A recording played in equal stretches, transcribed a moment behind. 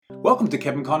Welcome to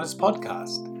Kevin Conner's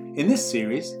podcast. In this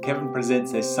series, Kevin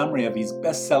presents a summary of his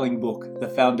best-selling book, The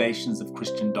Foundations of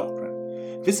Christian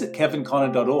Doctrine. Visit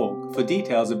kevinconner.org for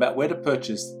details about where to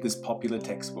purchase this popular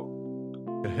textbook.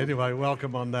 Anyway,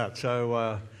 welcome on that.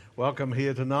 So, welcome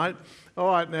here tonight. All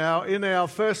right, now, in our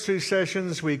first two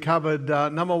sessions, we covered,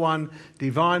 number one,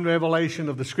 divine revelation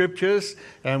of the Scriptures,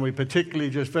 and we particularly,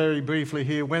 just very briefly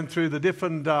here, went through the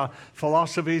different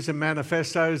philosophies and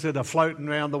manifestos that are floating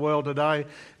around the world today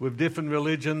with different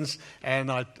religions,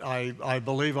 and I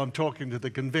believe I'm talking to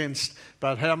the convinced,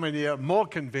 but how many are more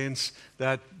convinced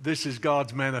that this is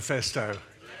God's manifesto?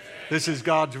 This is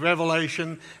God's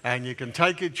revelation, and you can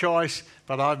take your choice,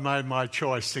 but I've made my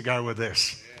choice to go with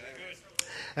this.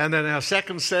 And then our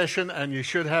second session, and you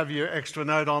should have your extra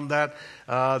note on that,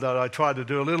 that I tried to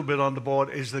do a little bit on the board,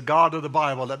 is the God of the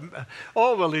Bible.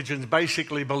 All religions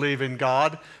basically believe in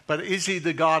God, but is he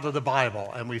the God of the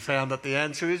Bible? And we found that the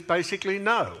answer is basically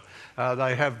no.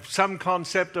 They have some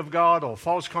concept of God or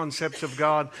false concepts of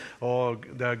God or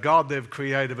the God they've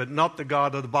created, but not the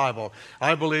God of the Bible.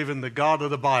 I believe in the God of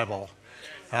the Bible.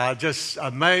 Just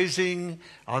amazing,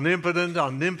 omnipotent,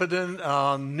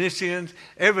 omniscient,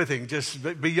 everything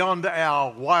just beyond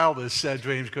our wildest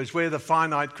dreams, because we're the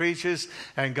finite creatures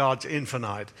and God's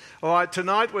infinite. All right,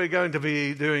 tonight we're going to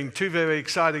be doing two very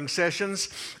exciting sessions,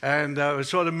 and we're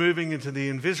sort of moving into the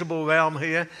invisible realm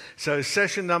here. So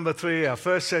session number 3, our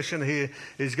first session here,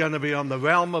 is going to be on the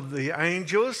realm of the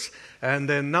angels. And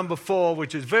then number 4,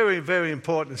 which is very, very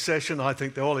important session, I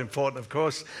think they're all important, of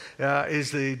course, is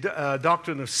the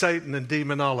doctrine of Satan and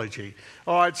demonology.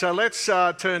 All right, so let's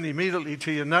turn immediately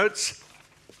to your notes.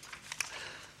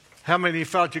 How many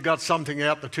felt you got something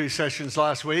out the 2 sessions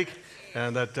last week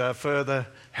and that further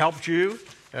helped you,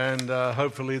 and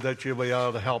hopefully that you'll be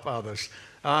able to help others?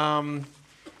 All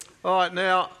right,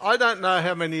 now, I don't know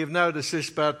how many have noticed this,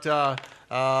 but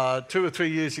 2 or 3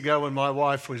 years ago when my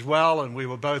wife was well and we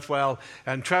were both well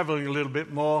and traveling a little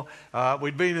bit more,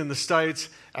 we'd been in the States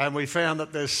and we found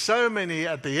that there's so many,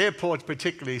 at the airports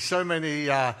particularly, so many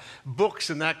books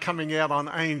and that coming out on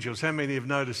angels. How many have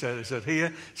noticed that? Is it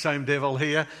here? Same devil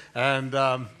here. And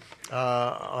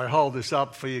I hold this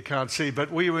up for you can't see,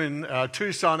 but we were in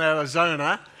Tucson,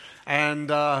 Arizona, and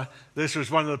this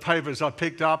was one of the papers I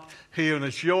picked up here, and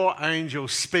it's Your Angel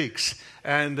Speaks.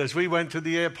 And as we went to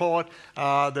the airport,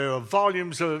 there are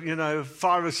volumes of,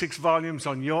 5 or 6 volumes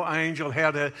on your angel,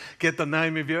 how to get the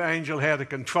name of your angel, how to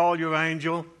control your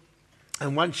angel.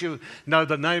 And once you know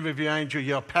the name of your angel,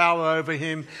 you have power over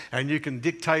him, and you can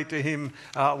dictate to him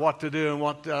what to do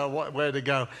and where to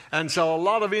go. And so a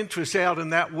lot of interest out in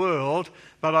that world,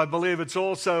 but I believe it's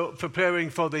also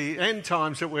preparing for the end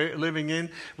times that we're living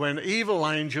in, when evil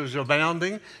angels are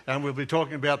abounding, and we'll be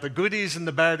talking about the goodies and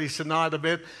the baddies tonight a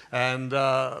bit, and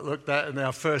look at that in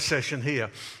our first session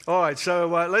here. All right, so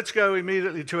let's go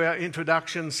immediately to our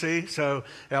introduction. See, so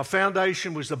our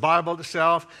foundation was the Bible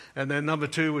itself, and then number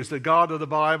 2 was the God of the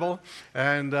Bible,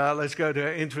 and let's go to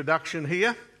our introduction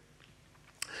here.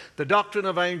 The doctrine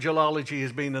of angelology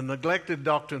has been a neglected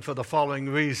doctrine for the following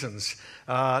reasons.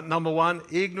 Number 1,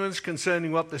 ignorance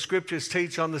concerning what the Scriptures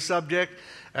teach on the subject.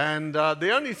 And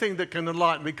the only thing that can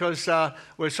enlighten, because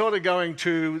we're sort of going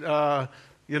to,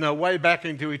 way back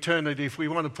into eternity, if we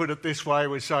want to put it this way,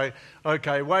 we say,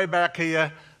 okay, way back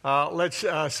here, let's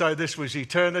say this was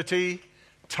eternity,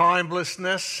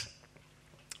 timelessness,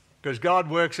 because God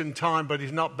works in time, but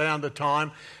he's not bound to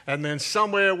time. And then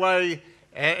somewhere way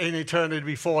in eternity,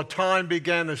 before time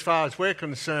began, as far as we're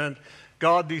concerned,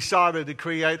 God decided to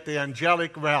create the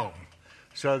angelic realm.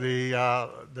 So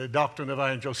the doctrine of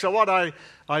angels. So what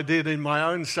I did in my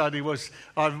own study was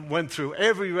I went through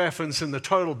every reference in the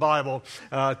total Bible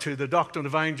to the doctrine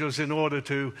of angels in order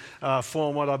to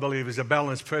form what I believe is a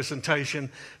balanced presentation,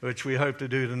 which we hope to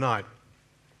do tonight.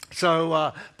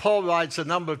 So Paul writes a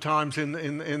number of times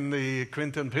in the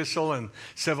Corinthian epistle and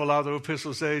several other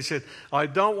epistles there. He said, I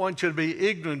don't want you to be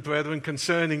ignorant, brethren,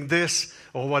 concerning this,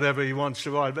 or whatever he wants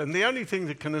to write. And the only thing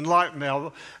that can enlighten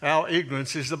our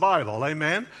ignorance is the Bible.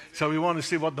 Amen? So we want to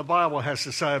see what the Bible has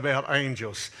to say about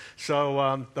angels.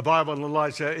 So the Bible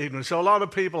enlightens our ignorance. So a lot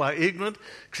of people are ignorant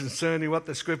concerning what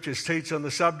the Scriptures teach on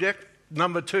the subject.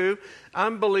 Number 2,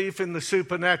 unbelief in the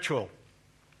supernatural.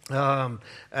 I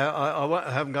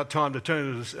haven't got time to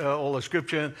turn to all the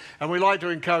scripture, and we like to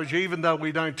encourage you, even though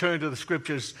we don't turn to the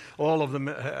scriptures, all of them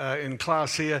in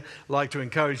class here, like to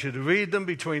encourage you to read them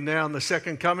between now and the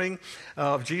second coming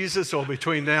of Jesus, or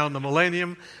between now and the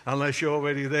millennium, unless you're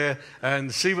already there,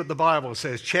 and see what the Bible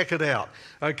says. Check it out.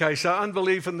 Okay, so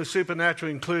unbelief in the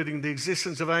supernatural, including the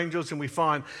existence of angels, and we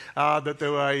find that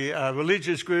there were a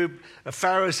religious group,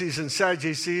 Pharisees and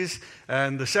Sadducees,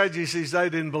 and the Sadducees, they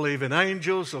didn't believe in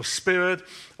angels or spirit,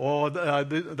 or they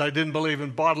didn't believe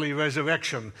in bodily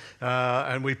resurrection,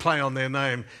 and we play on their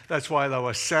name. That's why they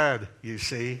were sad, you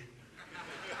see.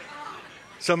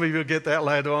 Some of you will get that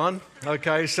later on.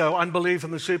 Okay, so unbelief in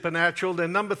the supernatural.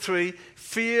 Then number 3,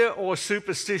 fear or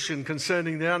superstition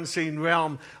concerning the unseen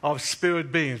realm of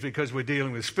spirit beings, because we're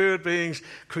dealing with spirit beings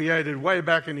created way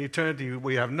back in eternity.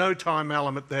 We have no time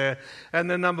element there. And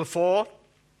then number 4,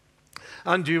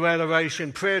 undue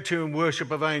adoration, prayer to and worship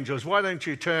of angels. Why don't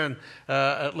you turn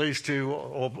at least to,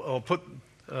 or put,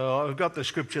 I've got the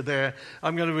scripture there.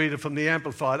 I'm going to read it from the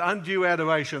Amplified. Undue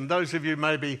adoration. Those of you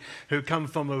maybe who come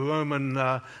from a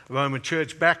Roman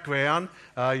church background,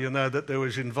 you know that there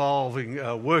was involving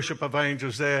worship of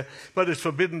angels there, but it's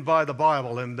forbidden by the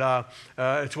Bible, and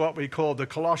it's what we call the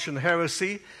Colossian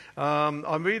heresy.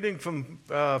 I'm reading from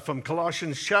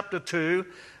Colossians chapter 2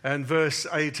 and verse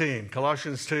 18.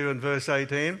 Colossians 2 and verse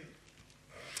 18.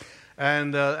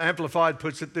 And Amplified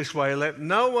puts it this way: let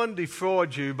no one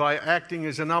defraud you by acting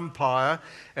as an umpire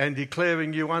and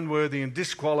declaring you unworthy and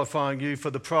disqualifying you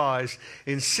for the prize,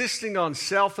 insisting on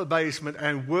self-abasement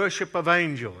and worship of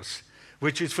angels,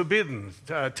 which is forbidden,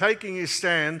 taking his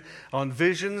stand on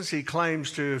visions he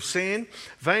claims to have seen,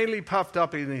 vainly puffed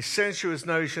up in his sensuous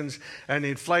notions and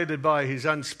inflated by his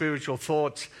unspiritual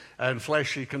thoughts and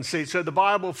fleshly conceit. So the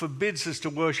Bible forbids us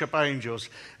to worship angels,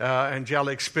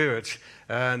 angelic spirits,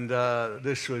 and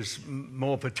this was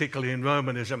more particularly in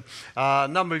Romanism. A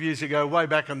number of years ago, way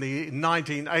back in the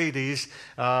 1980s,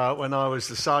 when I was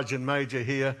the Sergeant Major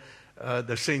here,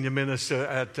 the senior minister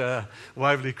at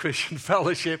Waverley Christian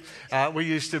Fellowship. We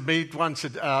used to meet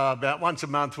about once a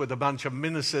month with a bunch of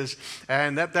ministers,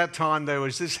 and at that time there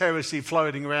was this heresy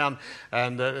floating around,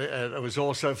 and it was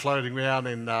also floating around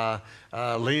in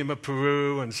Lima,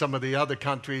 Peru, and some of the other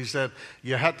countries, that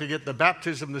you had to get the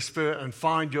baptism of the Spirit and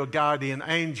find your guardian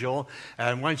angel,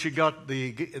 and once you got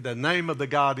the name of the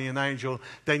guardian angel,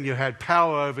 then you had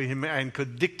power over him and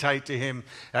could dictate to him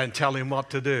and tell him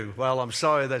what to do. Well, I'm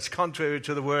sorry, that's contrary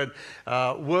to the word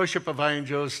worship of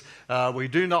angels. We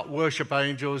do not worship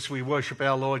angels. We worship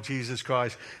our Lord Jesus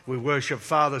Christ. We worship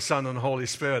Father, Son, and Holy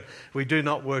Spirit. We do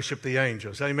not worship the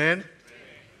angels. Amen?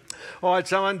 All right,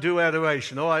 so undue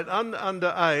adoration. All right,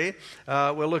 under A,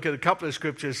 we'll look at a couple of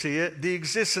scriptures here. The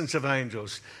existence of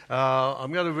angels.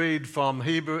 I'm going to read from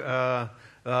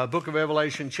Book of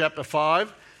Revelation, chapter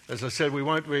 5. As I said, we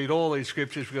won't read all these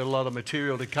scriptures. We've got a lot of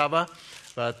material to cover,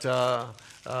 but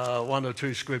one or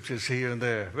two scriptures here and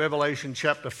there. Revelation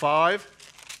chapter 5,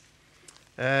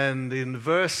 and in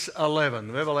verse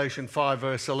 11. Revelation 5,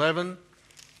 verse 11.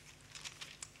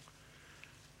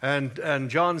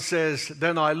 And John says,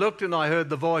 then I looked and I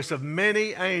heard the voice of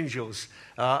many angels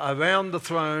around the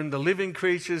throne, the living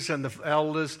creatures and the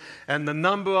elders, and the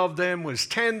number of them was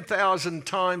 10,000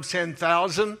 times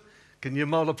 10,000. Can you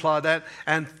multiply that?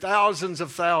 And thousands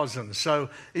of thousands. So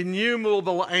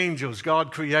innumerable angels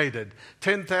God created.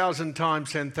 10,000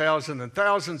 times 10,000 and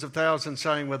thousands of thousands,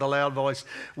 saying with a loud voice,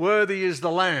 worthy is the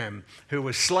Lamb who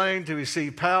was slain to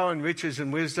receive power and riches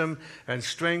and wisdom and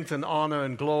strength and honor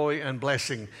and glory and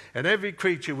blessing. And every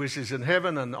creature which is in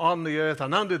heaven and on the earth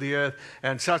and under the earth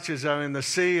and such as are in the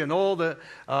sea and all that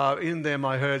are in them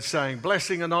I heard saying,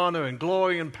 blessing and honor and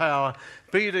glory and power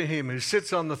be to him who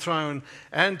sits on the throne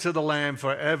and to the Lamb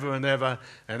forever and ever.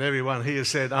 And everyone here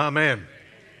said, Amen.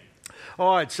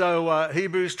 All right, so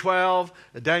Hebrews 12,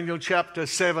 Daniel chapter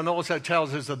 7 also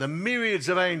tells us that the myriads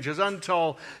of angels,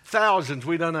 untold thousands,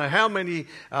 we don't know how many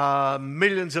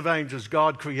millions of angels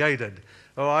God created.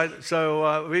 All right,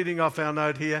 so reading off our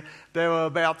note here, there are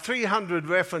about 300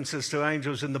 references to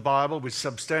angels in the Bible which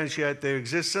substantiate their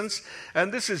existence.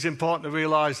 And this is important to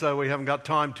realize, though we haven't got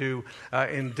time to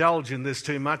indulge in this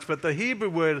too much, but the Hebrew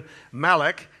word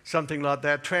malak, something like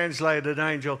that, translated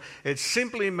angel, it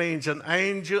simply means an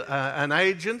angel, an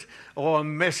agent or a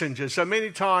messenger. So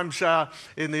many times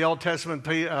in the Old Testament,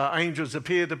 angels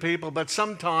appear to people, but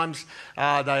sometimes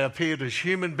they appeared as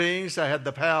human beings. They had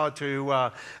the power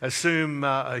to assume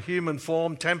a human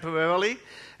form temporarily.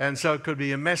 And so it could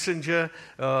be a messenger,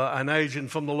 an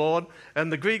agent from the Lord.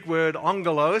 And the Greek word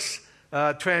angelos,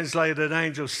 translated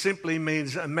angel simply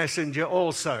means a messenger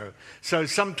also. So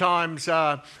sometimes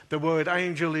the word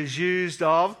angel is used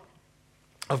of,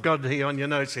 I've got it here on your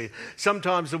notes here.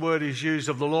 Sometimes the word is used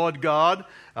of the Lord God.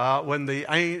 When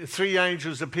the three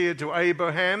angels appeared to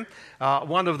Abraham,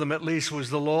 one of them at least was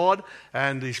the Lord,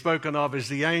 and he's spoken of as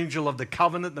the angel of the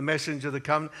covenant, the messenger of the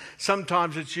covenant.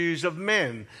 Sometimes it's used of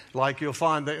men, like you'll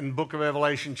find that in the book of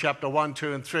Revelation chapter 1,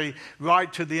 2 and 3,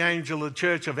 write to the angel of the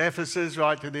church of Ephesus,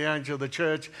 write to the angel of the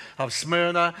church of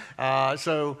Smyrna.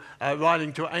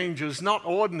 Writing to angels, not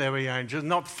ordinary angels,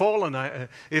 not fallen.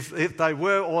 If they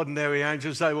were ordinary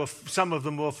angels, some of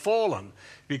them were fallen.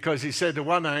 Because he said to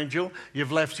one angel,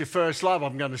 "You've left your first love.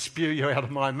 I'm going to spew you out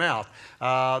of my mouth."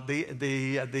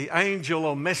 The angel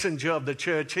or messenger of the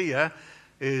church here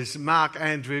is Mark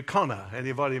Andrew Connor.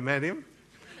 Anybody met him?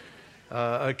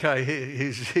 Okay,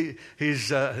 he's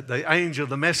the angel,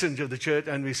 the messenger of the church,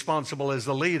 and responsible as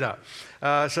the leader.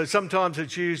 So sometimes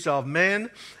it's used of men,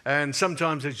 and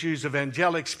sometimes it's used of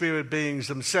angelic spirit beings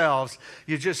themselves.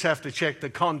 You just have to check the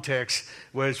context,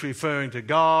 where it's referring to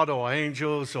God or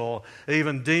angels or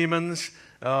even demons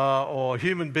or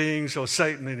human beings or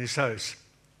Satan and his hosts.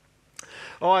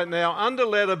 All right, now under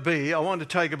letter B, I want to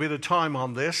take a bit of time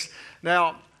on this.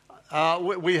 Now,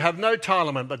 we have no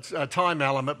time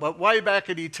element, but way back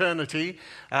in eternity,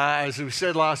 as we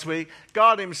said last week,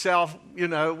 God himself,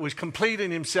 was complete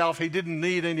in himself. He didn't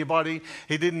need anybody.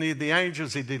 He didn't need the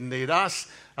angels. He didn't need us.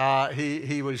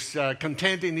 He was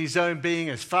content in his own being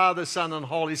as Father, Son, and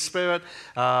Holy Spirit,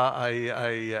 a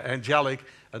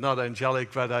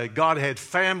Godhead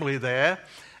family there.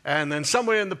 And then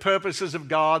somewhere in the purposes of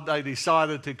God, they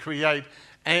decided to create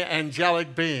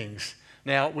angelic beings.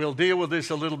 Now, we'll deal with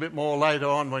this a little bit more later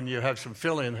on when you have some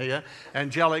fill-in here.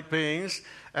 Angelic beings.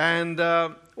 And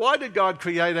why did God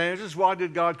create angels? Why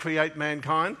did God create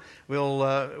mankind?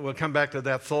 We'll come back to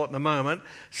that thought in a moment.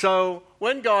 So,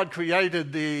 when God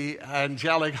created the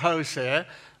angelic host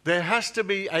there has to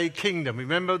be a kingdom.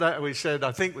 Remember that we said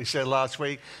last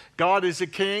week, God is a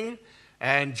king,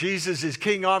 and Jesus is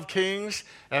King of Kings,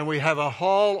 and we have a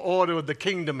whole order of the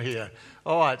kingdom here.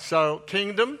 All right, so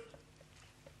kingdom.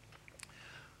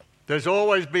 There's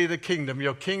always been the kingdom.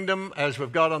 Your kingdom, as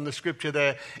we've got on the scripture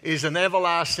there, is an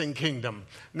everlasting kingdom.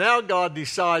 Now God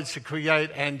decides to create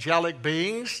angelic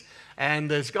beings, and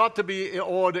there's got to be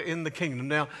order in the kingdom.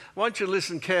 Now, I want you to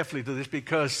listen carefully to this,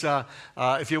 because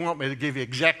if you want me to give you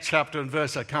exact chapter and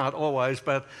verse, I can't always,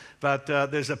 but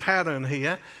there's a pattern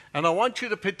here. And I want you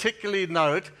to particularly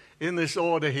note in this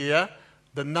order here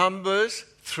the numbers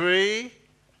 3,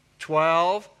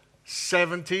 12,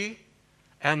 70,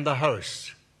 and the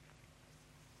host.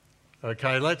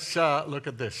 Okay, let's look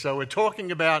at this. So we're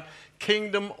talking about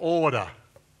kingdom order.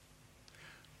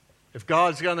 If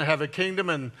God's going to have a kingdom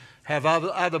and have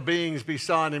other beings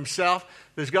beside himself,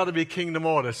 there's got to be kingdom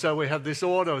order. So we have this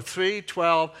order of 3,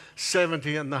 12,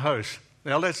 70, and the host.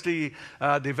 Now let's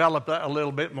develop that a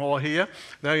little bit more here.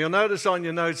 Now you'll notice on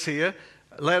your notes here,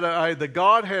 letter A, the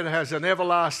Godhead has an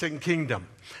everlasting kingdom.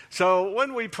 So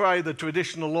when we pray the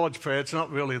traditional Lord's Prayer, it's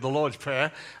not really the Lord's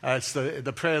Prayer. It's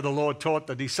the prayer the Lord taught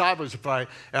the disciples to pray.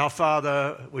 Our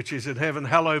Father, which is in heaven,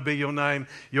 hallowed be your name.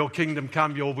 Your kingdom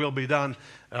come, your will be done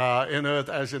in earth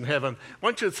as in heaven. I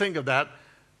want you to think of that.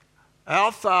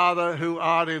 Our Father who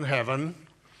art in heaven,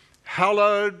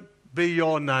 hallowed be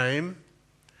your name.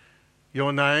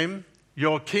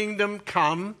 Your kingdom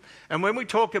come. And when we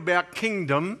talk about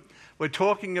kingdom, we're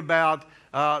talking about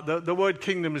the word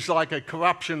kingdom is like a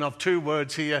corruption of two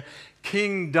words here,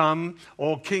 kingdom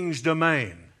or king's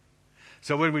domain.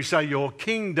 So when we say your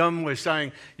kingdom, we're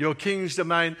saying your king's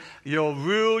domain, your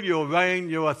rule, your reign,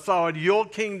 your authority, your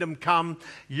kingdom come,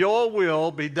 your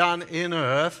will be done in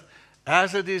earth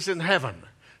as it is in heaven.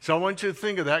 So I want you to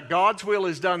think of that. God's will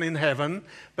is done in heaven,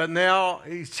 but now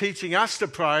he's teaching us to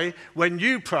pray when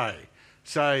you pray.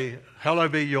 Say,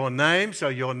 hallowed be your name. So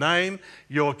your name,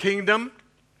 your kingdom,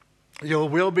 your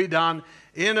will be done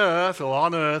in earth or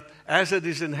on earth as it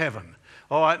is in heaven.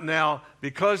 All right, now,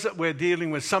 because we're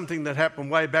dealing with something that happened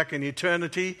way back in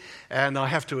eternity, and I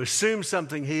have to assume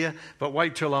something here, but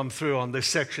wait till I'm through on this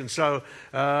section. So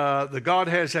the God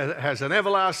has an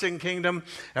everlasting kingdom,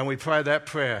 and we pray that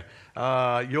prayer.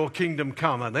 Your kingdom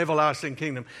come, an everlasting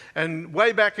kingdom. And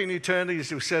way back in eternity,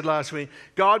 as we said last week,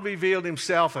 God revealed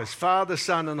himself as Father,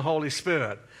 Son, and Holy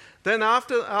Spirit. Then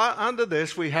under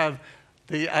this, we have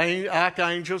the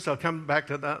archangels. I'll come back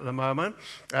to that in a moment.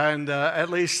 And at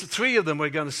least 3 of them we're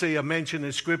going to see are mentioned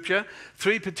in Scripture.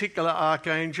 3 particular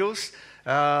archangels.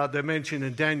 They're mentioned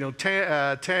in Daniel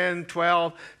 10,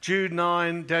 12, Jude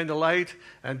 9, Daniel 8,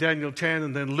 and Daniel 10,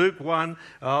 and then Luke 1.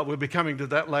 We'll be coming to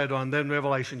that later on, then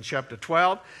Revelation chapter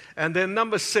 12. And then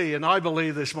number C, and I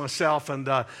believe this myself, and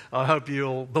I hope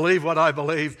you'll believe what I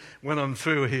believe when I'm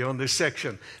through here on this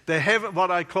section.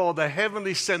 What I call the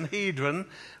heavenly Sanhedrin,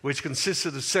 which consists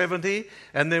of the 70,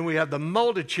 and then we have the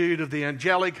multitude of the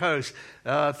angelic host,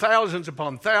 thousands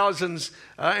upon thousands,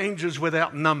 angels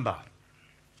without number.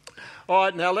 All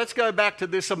right, now let's go back to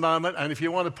this a moment, and if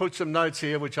you want to put some notes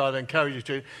here, which I'd encourage you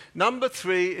to. Number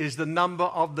 3 is the number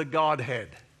of the Godhead.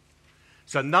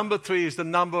 So number 3 is the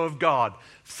number of God,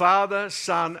 Father,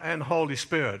 Son, and Holy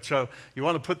Spirit. So you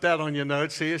want to put that on your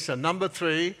notes here. So number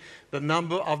 3, the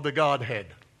number of the Godhead,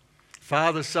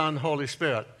 Father, Son, Holy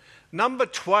Spirit. Number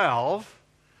 12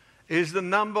 is the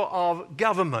number of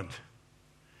government.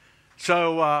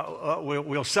 So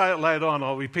we'll say it later on,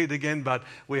 I'll repeat again, but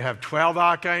we have 12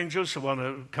 archangels, so I want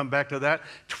to come back to that,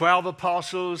 12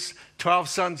 apostles, 12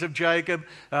 sons of Jacob.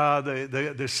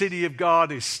 The city of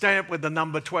God is stamped with the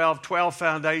number 12, 12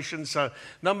 foundations. So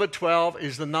number 12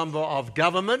 is the number of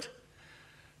government.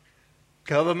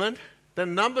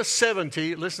 Then number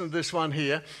 70, listen to this one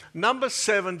here. Number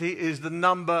 70 is the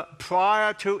number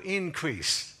prior to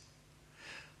increase.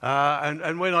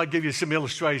 And when I give you some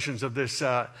illustrations of this,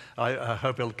 I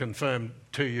hope it'll confirm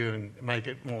to you and make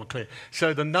it more clear.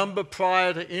 So the number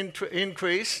prior to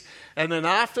increase, and then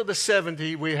after the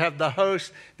 70, we have the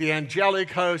host, the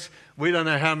angelic host. We don't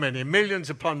know how many,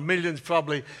 millions upon millions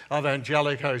probably of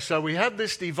angelic hosts. So we have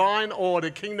this divine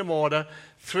order, kingdom order,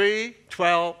 3,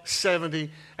 12, 70,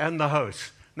 and the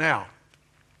host. Now,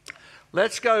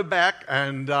 let's go back,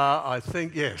 and I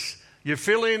think, yes, you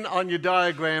fill in on your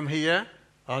diagram here,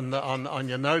 on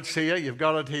your notes here, you've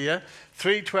got it here,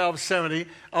 3, 12, 70.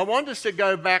 I want us to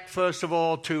go back, first of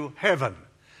all, to heaven.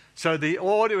 So the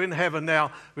order in heaven.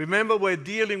 Now, remember, we're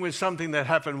dealing with something that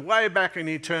happened way back in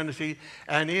eternity,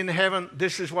 and in heaven,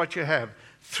 this is what you have.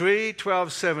 3,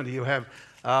 12, 70. You have,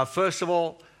 first of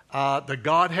all, the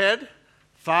Godhead,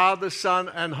 Father, Son,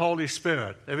 and Holy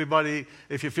Spirit. Everybody,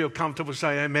 if you feel comfortable,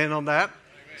 say amen on that.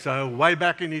 Amen. So way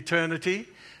back in eternity.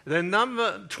 Then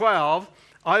number 12,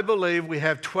 I believe we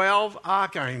have 12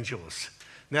 archangels.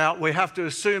 Now, we have to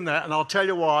assume that, and I'll tell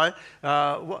you why.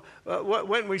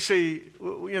 When we see,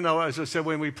 as I said,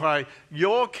 when we pray,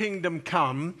 your kingdom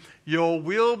come, your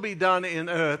will be done in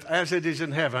earth as it is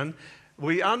in heaven,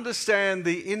 we understand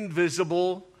the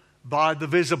invisible by the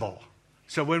visible.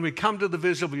 So when we come to the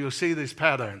visible, you'll see this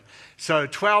pattern. So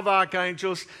 12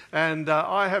 archangels, and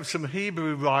I have some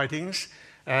Hebrew writings,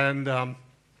 and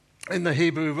in the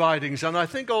Hebrew writings, and I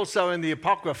think also in the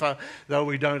Apocrypha, though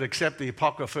we don't accept the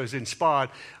Apocrypha as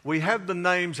inspired, we have the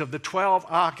names of the 12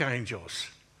 archangels.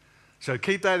 So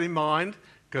keep that in mind,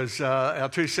 because our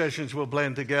two sessions will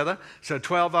blend together. So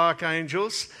 12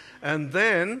 archangels, and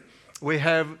then we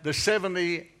have the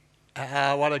 70,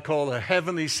 what I call the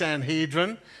heavenly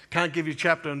Sanhedrin. Can't give you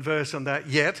chapter and verse on that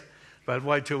yet, but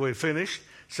wait till we're finished.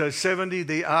 So 70,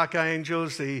 the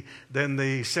archangels, then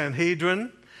the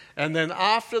Sanhedrin. And then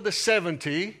after the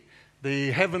 70,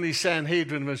 the heavenly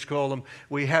Sanhedrin, let's call them,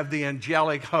 we have the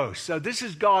angelic host. So this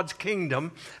is God's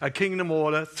kingdom, a kingdom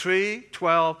order, 3,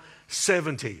 12,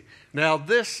 70. Now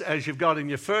this, as you've got in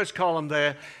your first column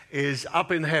there, is up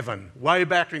in heaven, way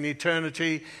back in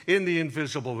eternity, in the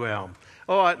invisible realm.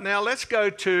 All right, now let's go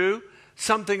to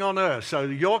something on earth. So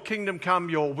your kingdom come,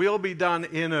 your will be done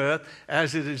in earth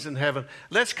as it is in heaven.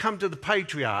 Let's come to the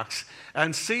patriarchs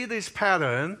and see this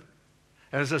pattern.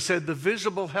 As I said, the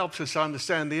visible helps us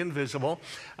understand the invisible.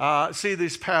 See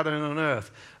this pattern on earth.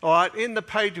 All right, in the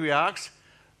patriarchs,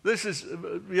 this is,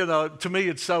 to me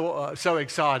it's so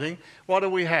exciting. What do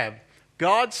we have?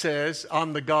 God says,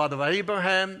 I'm the God of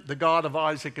Abraham, the God of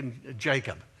Isaac and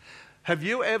Jacob. Have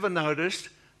you ever noticed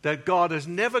that God has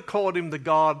never called him the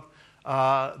God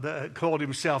called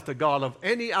himself the God of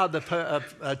any other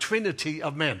trinity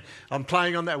of men? I'm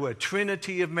playing on that word,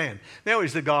 trinity of men. Now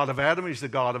he's the God of Adam, he's the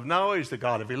God of Noah, he's the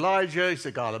God of Elijah, he's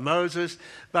the God of Moses.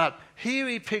 But here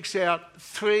he picks out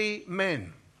 3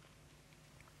 men.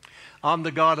 I'm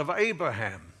the God of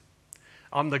Abraham,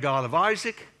 I'm the God of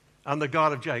Isaac, I'm the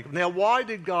God of Jacob. Now why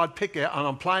did God pick out, and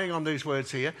I'm playing on these words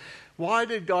here, why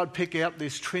did God pick out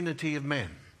this trinity of men?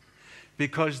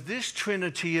 Because this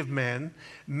trinity of men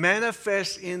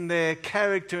manifests in their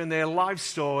character, in their life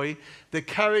story, the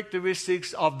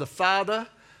characteristics of the Father,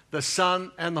 the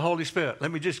Son, and the Holy Spirit. Let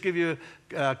me just give you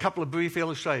a couple of brief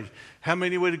illustrations. How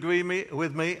many would agree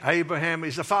with me? Abraham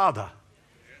is the father.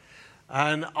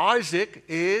 And Isaac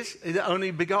is the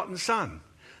only begotten son.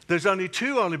 There's only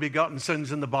two only begotten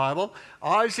sons in the Bible.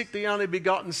 Isaac, the only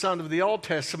begotten son of the Old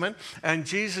Testament, and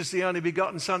Jesus, the only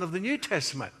begotten son of the New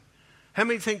Testament. How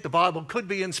many think the Bible could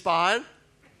be inspired?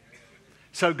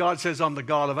 So God says, I'm the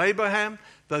God of Abraham,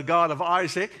 the God of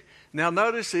Isaac. Now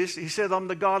notice this, he said, I'm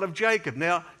the God of Jacob.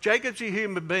 Now, Jacob's a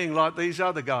human being like these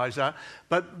other guys are,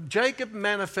 but Jacob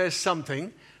manifests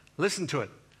something. Listen to it.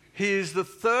 He is the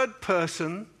third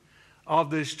person of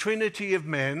this trinity of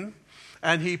men,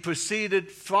 and he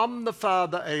proceeded from the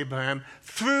father Abraham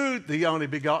through the only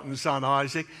begotten son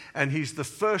Isaac, and he's the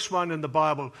first one in the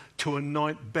Bible to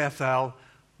anoint Bethel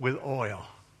with oil.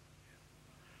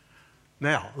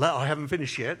 Now, I haven't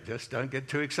finished yet, just don't get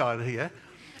too excited here.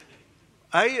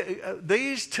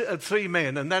 These three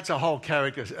men, and that's a whole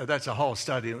character, that's a whole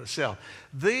study in itself.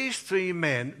 These three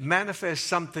men manifest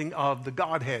something of the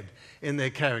Godhead in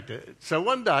their character. So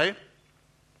one day,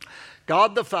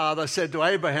 God the Father said to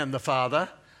Abraham the father,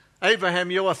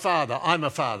 Abraham, you're a father, I'm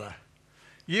a father.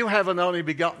 You have an only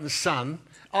begotten son,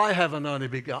 I have an only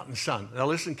begotten son. Now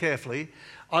listen carefully.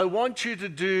 I want you to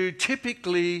do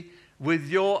typically with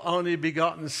your only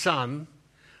begotten son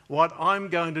what I'm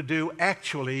going to do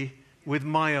actually with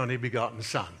my only begotten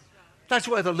son. That's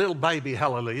worth a little baby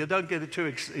hallelujah. Don't get it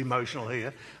too emotional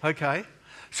here. Okay?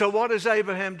 So what does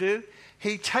Abraham do?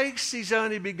 He takes his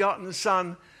only begotten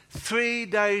son 3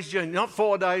 days journey, not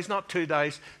 4 days, not 2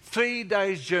 days, 3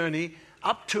 days journey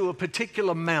up to a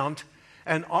particular mount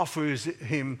and offers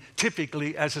him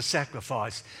typically as a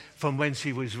sacrifice from whence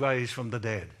he was raised from the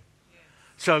dead.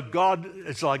 So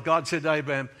it's like God said to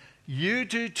Abraham, you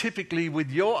do typically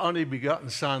with your only begotten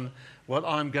son what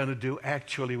I'm going to do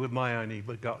actually with my only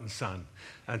begotten son.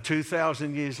 And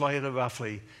 2,000 years later,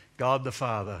 roughly, God the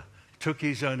Father took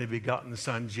his only begotten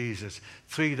son, Jesus,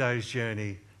 3 days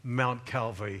journey, Mount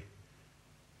Calvary,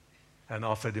 and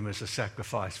offered him as a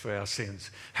sacrifice for our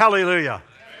sins. Hallelujah.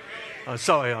 I'm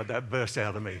sorry, that burst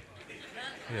out of me.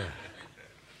 Yeah.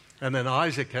 And then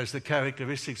Isaac has the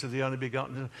characteristics of the only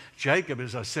begotten. Jacob,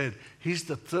 as I said, he's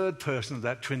the third person of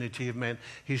that trinity of men.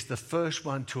 He's the first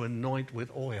one to anoint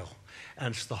with oil.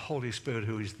 And it's the Holy Spirit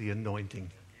who is the anointing.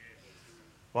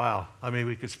 Wow. I mean,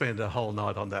 we could spend a whole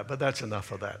night on that, but that's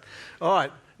enough of that. All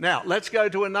right. Now, let's go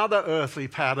to another earthly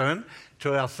pattern,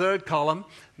 to our third column.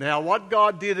 Now, what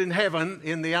God did in heaven,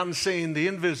 in the unseen, the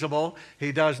invisible,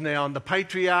 he does now in the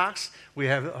patriarchs. We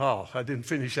have, I didn't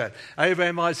finish that.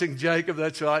 Abraham, Isaac, Jacob,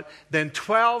 that's right. Then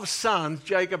 12 sons.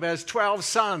 Jacob has 12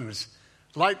 sons,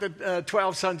 like the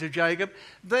 12 sons of Jacob.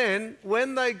 Then,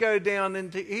 when they go down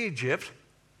into Egypt,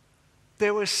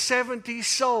 there were 70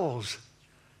 souls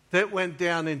that went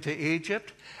down into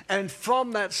Egypt. And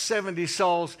from that 70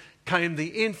 souls came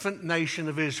the infant nation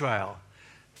of Israel.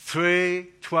 3,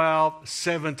 12,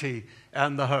 70,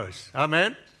 and the host.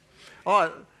 Amen? All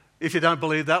right, if you don't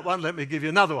believe that one, let me give you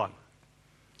another one.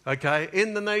 Okay,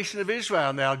 in the nation of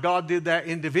Israel now, God did that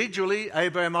individually.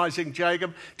 Abraham, Isaac,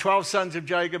 Jacob, 12 sons of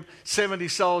Jacob, 70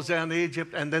 souls down to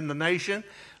Egypt, and then the nation.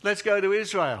 Let's go to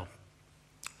Israel.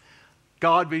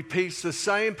 God repeats the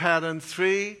same pattern,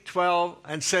 3, 12,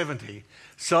 and 70.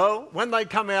 So when they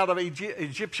come out of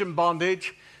Egyptian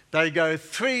bondage, they go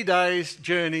 3 days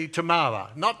journey to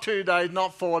Marah. Not 2 days,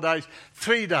 not 4 days,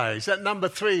 3 days. That number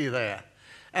 3 there.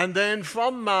 And then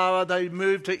from Marah, they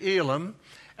move to Elim,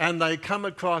 and they come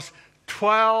across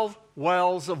 12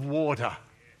 wells of water.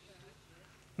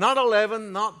 Not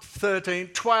 11, not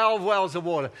 13, 12 wells of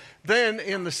water. Then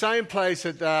in the same place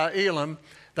at Elim,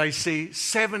 they see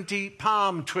 70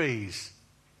 palm trees.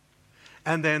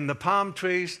 And then the palm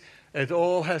trees, it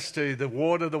all has to, the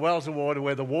wells of water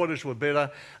where the waters were bitter.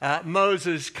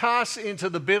 Moses casts into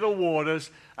the bitter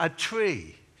waters a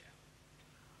tree.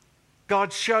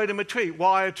 God showed him a tree.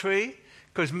 Why a tree?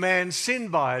 Because man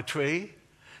sinned by a tree.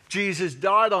 Jesus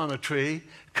died on a tree.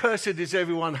 Cursed is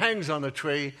everyone hangs on a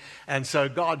tree. And so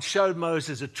God showed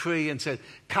Moses a tree and said,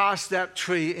 cast that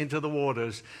tree into the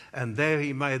waters. And there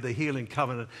he made the healing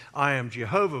covenant. I am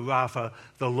Jehovah Rapha,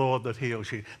 the Lord that heals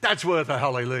you. That's worth a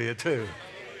hallelujah too.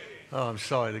 Oh, I'm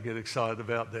sorry to get excited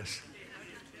about this.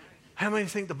 How many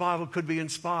think the Bible could be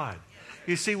inspired?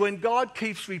 You see, when God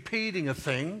keeps repeating a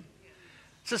thing,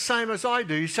 it's the same as I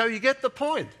do, so you get the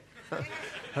point.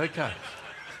 Okay.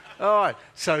 All right.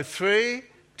 So 3,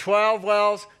 12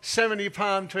 wells, 70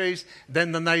 palm trees,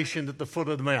 then the nation at the foot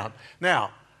of the mount.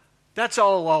 Now, that's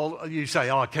all old. You say,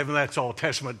 oh, Kevin, that's Old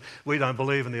Testament. We don't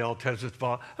believe in the Old Testament.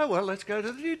 Oh, well, let's go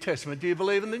to the New Testament. Do you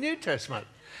believe in the New Testament?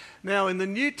 Now, in the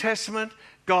New Testament,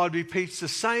 God repeats the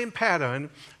same pattern,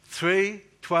 3,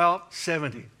 12,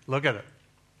 70. Look at it.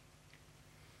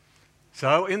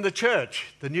 So in the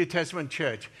church, the New Testament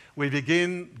church, we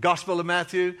begin Gospel of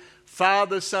Matthew,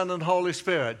 Father, Son, and Holy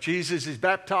Spirit. Jesus is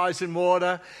baptized in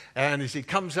water, and as he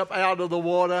comes up out of the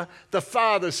water, the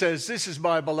Father says, "This is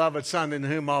my beloved Son in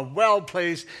whom I'm well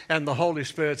pleased." And the Holy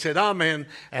Spirit said, "Amen,"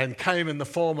 and came in the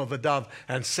form of a dove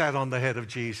and sat on the head of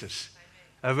Jesus.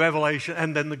 A revelation.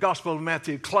 And then the Gospel of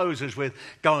Matthew closes with,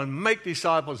 "Go and make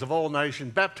disciples of all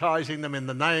nations, baptizing them in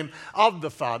the name of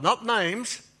the Father." Not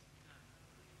names,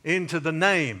 into the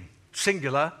name,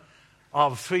 singular,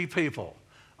 of three people,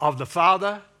 of the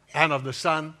Father and of the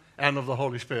Son and of the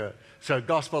Holy Spirit. So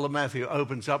Gospel of Matthew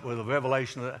opens up with a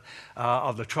revelation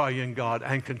of the triune God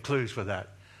and concludes with that.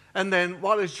 And then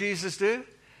what does Jesus do?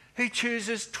 He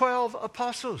chooses 12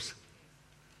 apostles.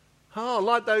 Oh,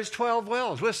 like those 12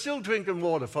 wells. We're still drinking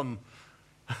water from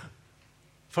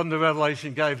the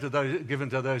revelation given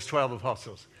to those 12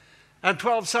 apostles. And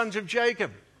 12 sons of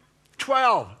Jacob.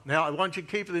 12. Now, I want you to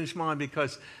keep it in mind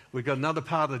because we've got another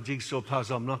part of the jigsaw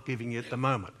puzzle I'm not giving you at the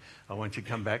moment. I want you to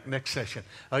come back next session.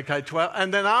 Okay, 12.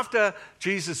 And then after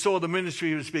Jesus saw the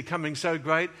ministry was becoming so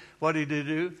great, what did he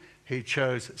do? He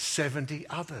chose 70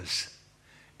 others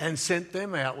and sent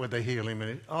them out with the healing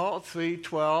ministry.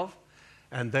 12.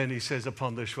 And then he says,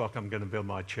 "Upon this rock I'm going to build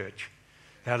my church.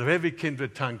 Out of every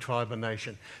kindred, tongue, tribe, and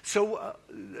nation." So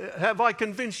have I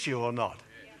convinced you or not?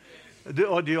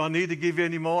 Or do I need to give you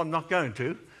any more? I'm not going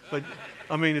to. But,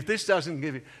 I mean, if this doesn't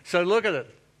give you... So look at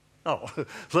it. Oh,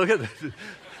 look at it.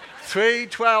 3,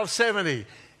 12, 70.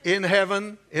 In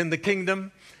heaven, in the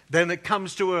kingdom. Then it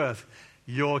comes to earth.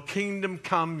 Your kingdom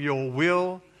come, your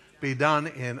will be done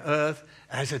in earth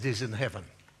as it is in heaven.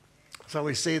 So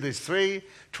we see there's 3,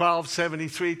 12, 70,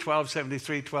 3, 12, 70,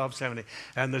 3, 12, 70.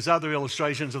 And there's other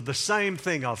illustrations of the same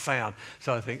thing I've found.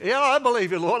 So I think, yeah, I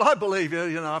believe you, Lord. I believe you.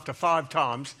 You know, after 5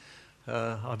 times...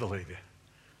 I believe you.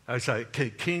 I say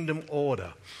kingdom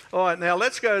order. All right, now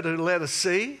let's go to letter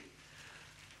C.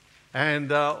 And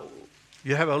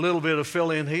you have a little bit of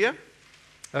fill in here.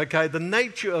 Okay, the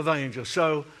nature of angels.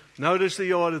 So notice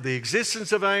the order, the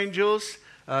existence of angels.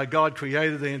 God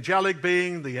created the angelic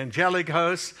being, the angelic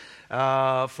host,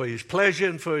 for his pleasure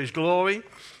and for his glory.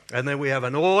 And then we have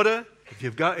an order. If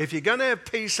you're going to have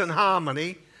peace and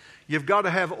harmony, you've got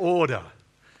to have order.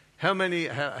 How many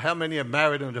are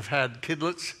married and have had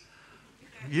kidlets?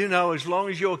 You know, as long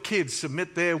as your kids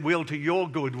submit their will to your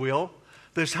good will,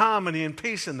 there's harmony and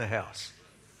peace in the house.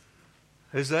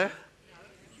 Is there?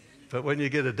 But when you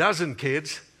get a dozen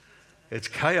kids, it's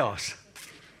chaos.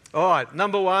 All right,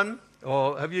 number 1,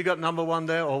 or have you got number 1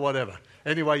 there or whatever?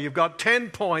 Anyway, you've got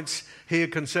 10 points here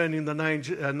concerning the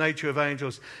nature of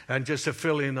angels, and just to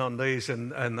fill in on these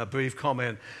and a brief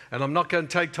comment. And I'm not going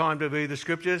to take time to read the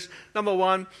scriptures. Number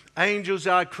 1, angels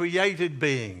are created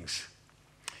beings.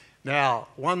 Now,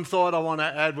 one thought I want to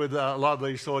add with a lot of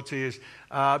these thoughts is,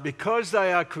 because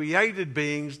they are created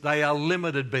beings, they are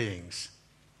limited beings.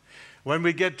 When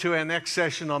we get to our next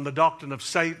session on the doctrine of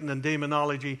Satan and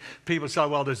demonology, people say,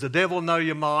 well, does the devil know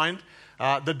your mind?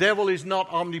 The devil is not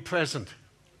omnipresent.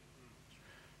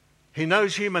 He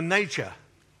knows human nature.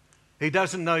 He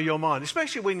doesn't know your mind,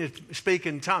 especially when you speak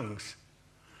in tongues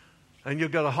and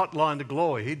you've got a hotline to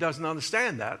glory. He doesn't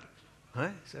understand that.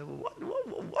 Right? So,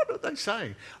 what are they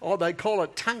saying? Oh, they call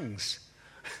it tongues.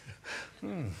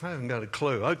 I haven't got a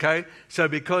clue. Okay, so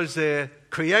because they're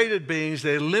created beings,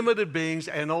 they're limited beings,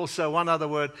 and also one other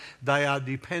word, they are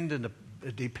dependent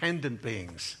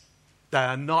beings. They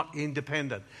are not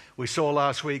independent. We saw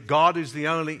last week, God is the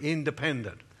only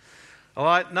independent. All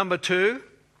right, number 2,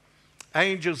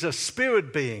 angels are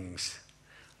spirit beings.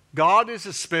 God is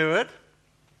a spirit.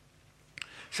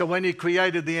 So when he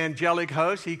created the angelic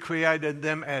host, he created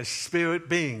them as spirit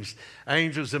beings.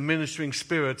 Angels are ministering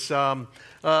spirits.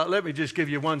 Let me just give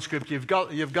you one scripture. You've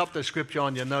got the scripture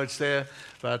on your notes there,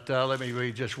 but let me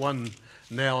read just one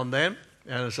now and then.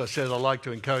 And as I said, I'd like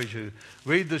to encourage you to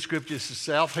read the scriptures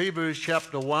yourself. Hebrews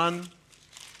chapter 1,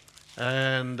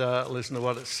 and listen to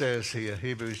what it says here.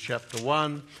 Hebrews chapter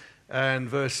 1 and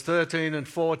verse 13 and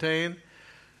 14.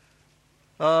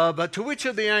 But to which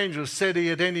of the angels said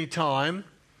he at any time,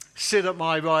 sit at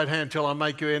my right hand till I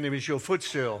make your enemies your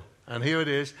footstool? And here it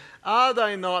is. Are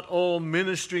they not all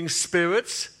ministering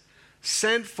spirits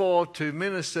sent forth to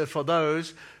minister for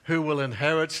those who will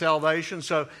inherit salvation?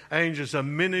 So angels are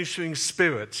ministering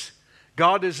spirits.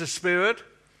 God is a spirit,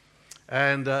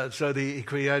 and so he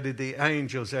created the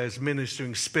angels as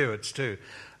ministering spirits too.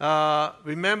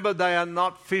 Remember, they are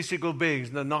not physical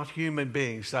beings. They're not human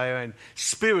beings. They are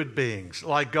spirit beings,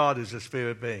 like God is a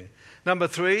spirit being. Number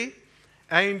 3,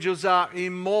 angels are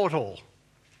immortal.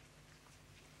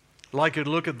 like you to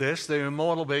look at this. They're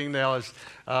immortal being. Now, as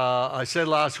I said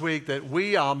last week, that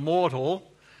we are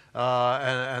mortal,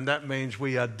 and that means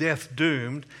we are death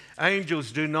doomed.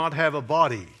 Angels do not have a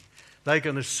body. They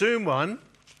can assume one.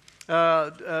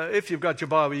 If you've got your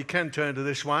Bible, you can turn to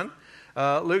this one.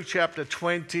 Luke chapter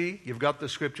 20. You've got the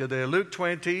scripture there. Luke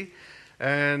 20,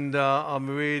 and I'm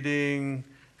reading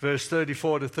verse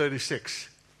 34 to 36.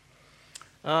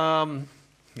 I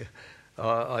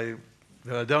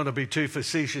don't want to be too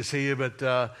facetious here, but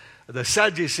the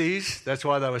Sadducees, that's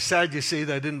why they were Sadducees,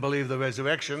 they didn't believe the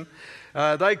resurrection.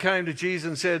 They came to Jesus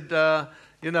and said,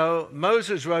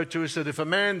 Moses wrote to us that if a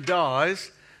man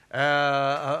dies,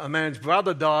 a man's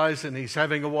brother dies and he's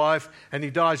having a wife and he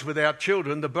dies without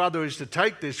children, the brother is to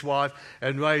take this wife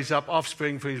and raise up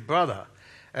offspring for his brother.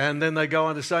 And then they go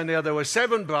on to say, now there were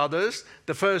 7 brothers.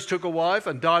 The first took a wife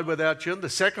and died without children. The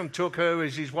second took her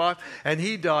as his wife and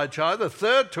he died child. The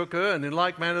third took her, and in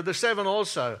like manner the 7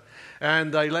 also.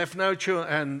 And they left no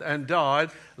children and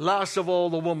died. Last of all,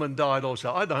 the woman died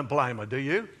also. I don't blame her, do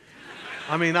you?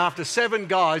 I mean, after 7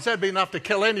 guys, that'd be enough to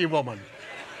kill any woman.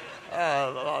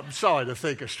 I'm sorry to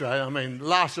think, Australia. I mean,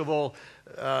 last of all,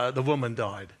 the woman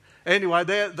died. Anyway,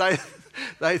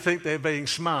 they think they're being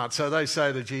smart, so they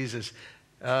say to Jesus,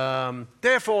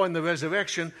 therefore, in the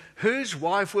resurrection, whose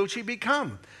wife will she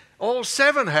become? All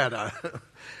 7 had her.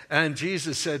 And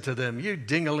Jesus said to them, you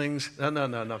dinglings. No,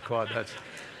 not quite.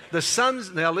 The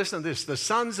sons, now listen to this. The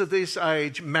sons of this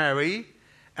age marry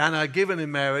and are given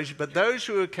in marriage, but those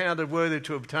who are counted worthy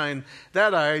to obtain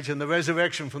that age and the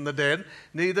resurrection from the dead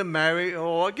neither marry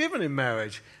or are given in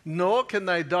marriage, nor can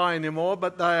they die anymore,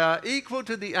 but they are equal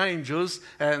to the angels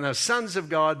and are sons of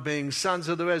God, being sons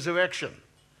of the resurrection.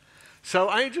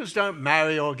 So angels don't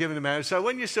marry or give in marriage. So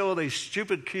when you see all these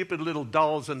stupid, cupid little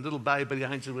dolls and little baby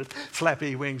angels with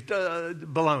flappy wings,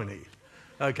 baloney.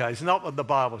 Okay, it's not what the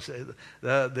Bible says.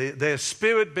 They're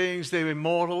spirit beings, they're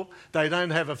immortal. They don't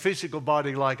have a physical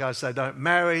body like us. They don't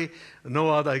marry,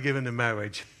 nor are they given in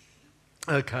marriage.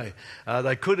 Okay,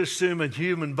 they could assume a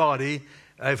human body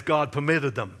if God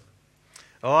permitted them.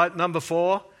 All right, number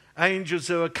 4, angels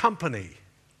are a company.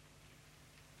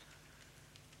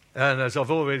 And as I've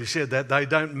already said, that they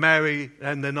don't marry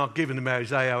and they're not given in marriage.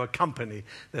 They are a company.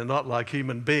 They're not like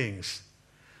human beings.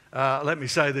 Let me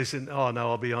say this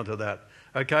I'll be onto that.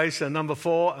 Okay, so number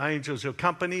 4, angels are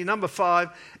company. Number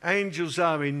 5, angels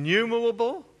are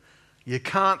innumerable. You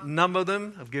can't number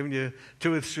them. I've given you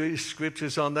 2 or 3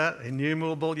 scriptures on that.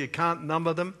 Innumerable, you can't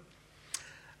number them.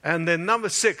 And then number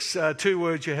 6, 2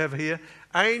 words you have here.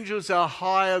 Angels are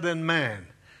higher than man.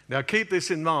 Now keep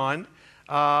this in mind.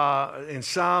 In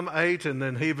Psalm 8 and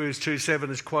then Hebrews 2:7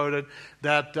 is quoted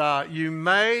that you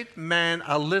made man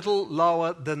a little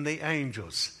lower than the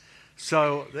angels.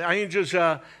 So the angels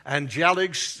are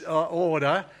angelic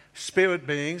order, spirit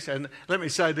beings. And let me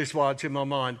say this while it's in my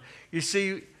mind. You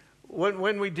see,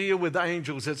 when we deal with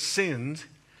angels that sinned,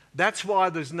 that's why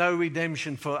there's no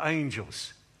redemption for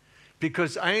angels.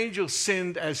 Because angels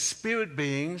sinned as spirit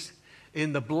beings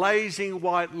in the blazing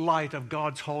white light of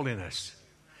God's holiness.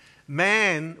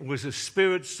 Man was a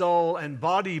spirit, soul, and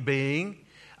body being,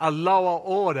 a lower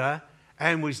order,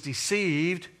 and was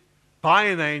deceived by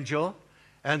an angel,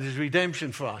 and there's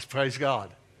redemption for us. Praise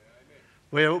God.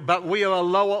 But we are a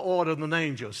lower order than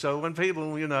angels. So when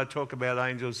people, talk about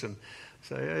angels and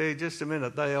say, hey, just a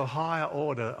minute, they are a higher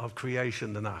order of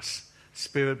creation than us,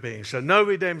 spirit beings. So no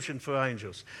redemption for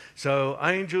angels. So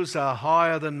angels are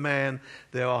higher than man.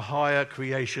 They're a higher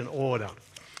creation order.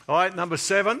 All right, number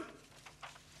 7.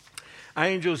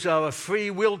 Angels are a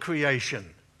free will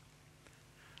creation.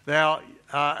 Now,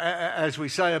 as we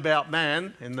say about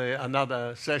man in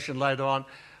another session later on,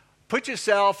 put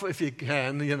yourself, if you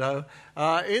can,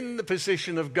 in the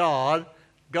position of God.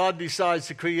 God decides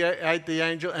to create the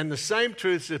angel, and the same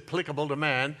truth is applicable to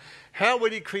man. How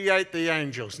would he create the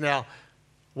angels? Now,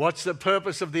 what's the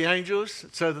purpose of the angels?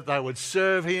 So that they would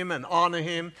serve him and honor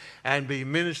him and be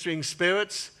ministering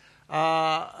spirits.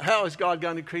 How is God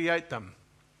going to create them?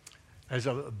 As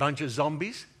a bunch of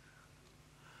zombies?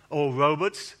 Or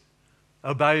robots?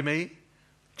 Obey me?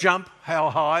 Jump? How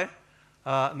high?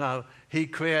 No, he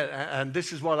created, and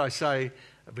this is what I say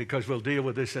because we'll deal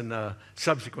with this in a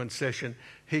subsequent session.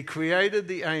 He created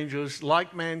the angels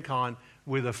like mankind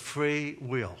with a free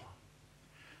will.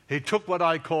 He took what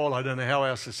I call, I don't know how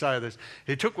else to say this,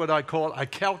 he took what I call a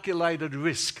calculated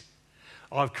risk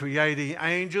of creating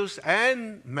angels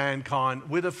and mankind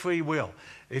with a free will.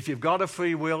 If you've got a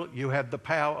free will, you have the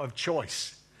power of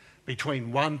choice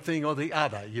between one thing or the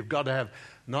other. You've got to have,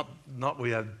 not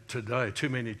we have today too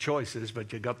many choices,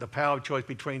 but you've got the power of choice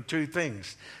between 2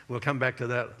 things. We'll come back to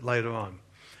that later on.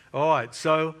 All right,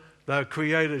 so They're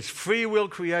creators, free will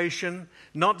creation,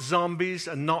 not zombies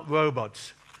and not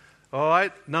robots. All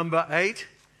right, number 8,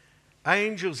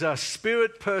 angels are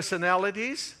spirit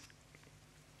personalities,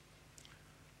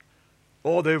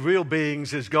 or they're real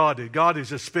beings as God is. God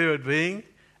is a spirit being,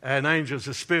 and angels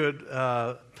are spirit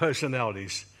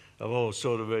personalities. I've all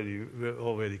sort of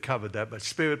already covered that, but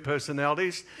spirit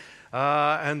personalities.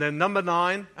 And then number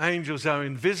 9, angels are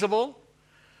invisible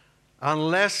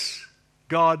unless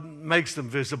God makes them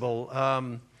visible.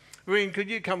 Reen, could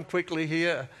you come quickly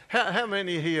here? How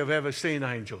many here have ever seen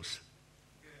angels?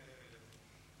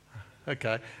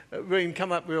 Okay. Reen,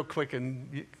 come up real quick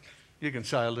and you can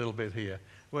say a little bit here.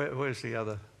 Where's the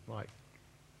other mic?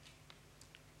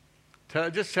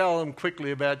 Just tell them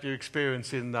quickly about your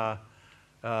experience in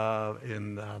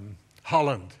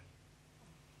Holland.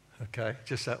 Okay,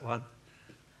 just that one.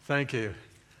 Thank you.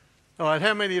 All right,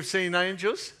 how many have seen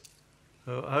angels?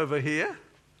 Over here?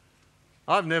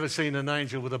 I've never seen an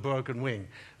angel with a broken wing,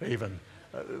 even.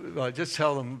 Right, just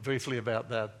tell them briefly about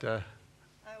that.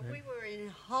 We were in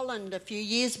Holland a few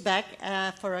years back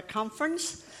for a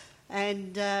conference,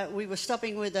 and we were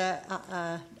stopping with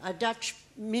a Dutch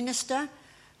minister,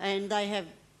 and they have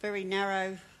very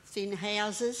narrow, thin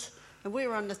houses, and we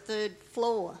were on the 3rd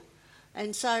floor.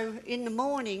 And so in the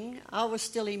morning, I was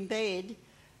still in bed,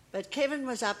 but Kevin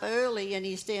was up early and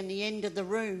he's down the end of the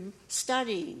room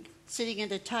studying, sitting at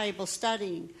a table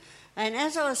studying. And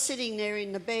as I was sitting there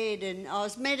in the bed and I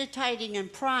was meditating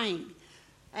and praying,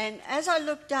 and as I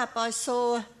looked up, I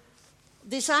saw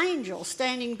this angel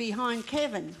standing behind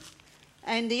Kevin.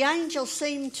 And the angel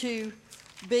seemed to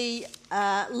be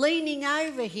leaning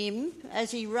over him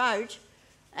as he wrote.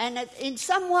 And in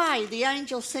some way, the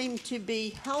angel seemed to be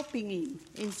helping him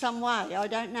in some way. I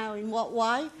don't know in what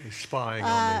way. He's spying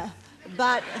on me.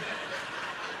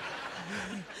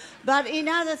 But in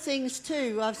other things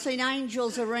too, I've seen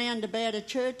angels around about a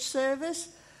church service.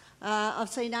 I've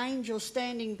seen angels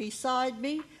standing beside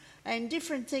me and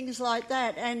different things like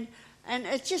that. And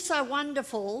it's just so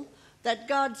wonderful that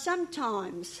God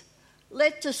sometimes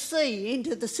lets us see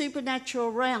into the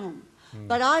supernatural realm.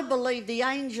 But I believe the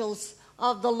angels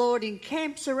of the Lord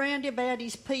encamps around about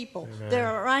his people. Amen. There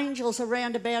are angels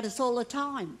around about us all the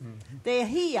time. Mm-hmm. They're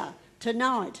here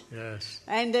tonight. Yes.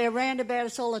 And they're around about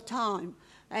us all the time.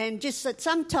 And just that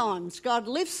sometimes God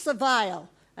lifts the veil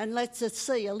and lets us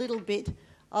see a little bit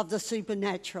of the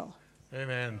supernatural.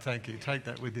 Amen. Thank you. Take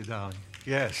that with you, darling.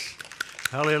 Yes.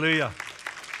 Hallelujah.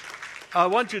 I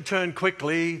want you to turn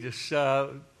quickly, just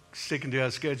sticking to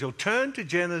our schedule. Turn to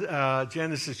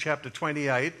Genesis chapter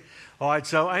 28. All right,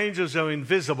 so angels are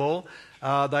invisible.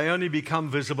 They only become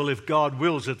visible if God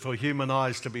wills it for human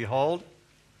eyes to behold.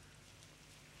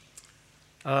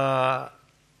 Turn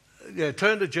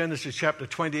to Genesis chapter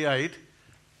 28.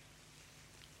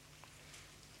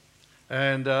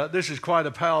 And this is quite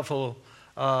a powerful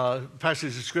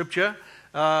passage of Scripture.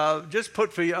 Just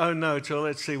put for your own notes, or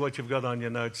let's see what you've got on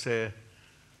your notes there.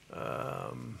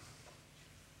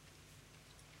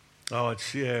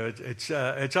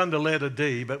 It's under letter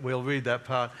D, but we'll read that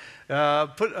part.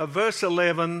 Put verse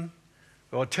 11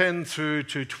 or 10 through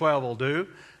to 12 will do.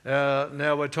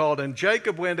 Now we're told, and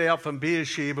Jacob went out from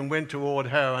Beersheba and went toward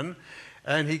Haran,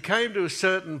 and he came to a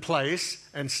certain place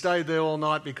and stayed there all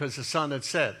night because the sun had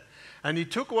set. And he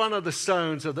took one of the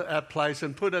stones of that place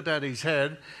and put it at his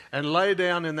head and lay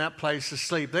down in that place to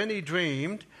sleep. Then he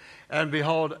dreamed, and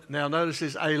behold, now notice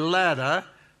this, a ladder.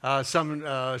 Some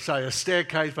say a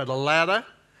staircase, but a ladder.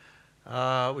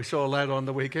 We saw a ladder on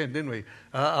the weekend, didn't we?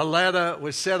 A ladder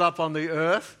was set up on the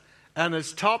earth, and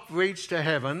its top reached to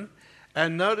heaven.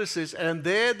 And notice this, and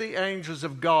there the angels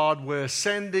of God were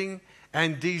ascending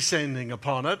and descending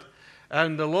upon it.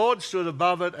 And the Lord stood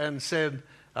above it and said,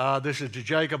 this is to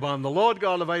Jacob, I am the Lord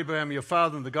God of Abraham, your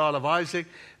father, and the God of Isaac.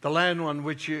 The land on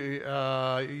which you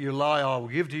lie I will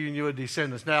give to you and your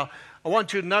descendants. Now, I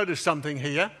want you to notice something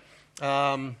here.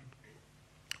 We'll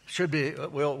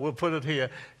put it here.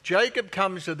 Jacob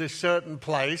comes to this certain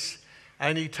place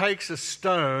and he takes a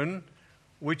stone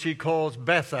which he calls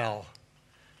Bethel,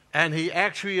 and he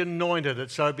actually anointed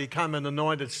it, so it became an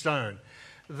anointed stone.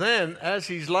 Then as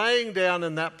he's laying down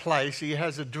in that place, he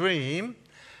has a dream,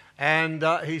 and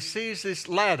he sees this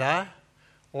ladder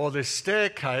or this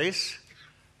staircase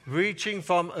reaching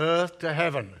from earth to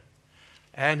heaven,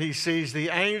 and he sees the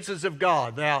angels of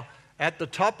God. Now at the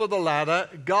top of the ladder,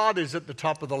 God is at the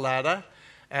top of the ladder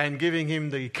and giving him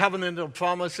the covenantal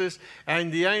promises.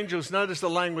 And the angels, notice the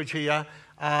language here,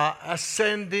 are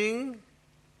ascending,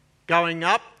 going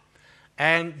up,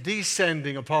 and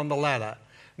descending upon the ladder.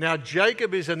 Now,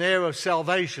 Jacob is an heir of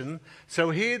salvation, so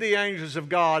here the angels of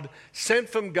God, sent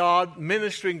from God,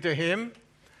 ministering to him,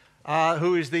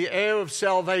 who is the heir of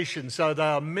salvation. So they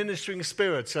are ministering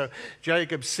spirits. So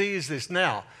Jacob sees this.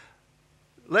 Now,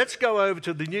 let's go over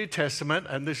to the New Testament,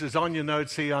 and this is on your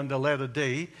notes here under letter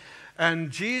D.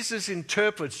 And Jesus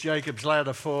interprets Jacob's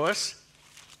ladder for us.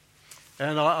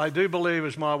 And I do believe,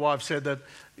 as my wife said, that,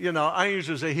 you know,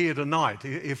 angels are here tonight.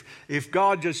 If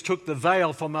God just took the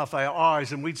veil from off our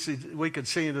eyes and we could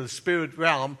see into the spirit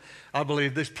realm, I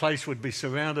believe this place would be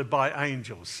surrounded by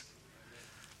angels.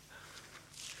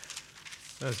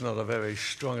 That's not a very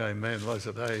strong amen, was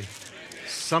it, eh?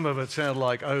 Some of it sounded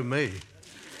like, oh me.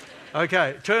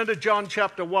 Okay, turn to John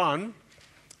chapter 1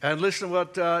 and listen to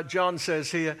what John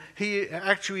says here. He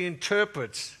actually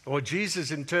interprets, or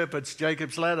Jesus interprets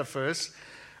Jacob's ladder first.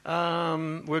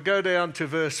 We'll go down to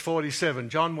verse 47.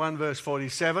 John 1 verse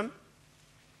 47.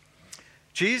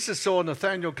 Jesus saw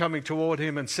Nathanael coming toward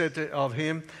him and said of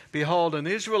him, "Behold, an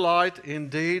Israelite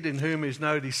indeed, in whom is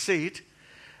no deceit."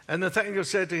 And Nathanael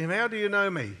said to him, "How do you know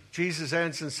me?" Jesus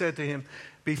answered and said to him,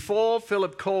 "Before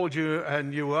Philip called you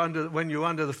and when you were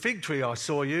under the fig tree, I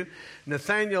saw you."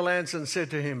 Nathanael answered and said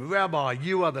to him, "Rabbi,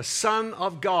 you are the Son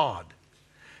of God.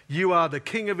 You are the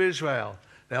King of Israel."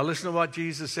 Now listen to what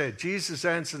Jesus said. Jesus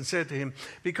answered and said to him,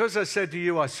 "Because I said to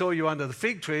you, I saw you under the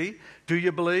fig tree, do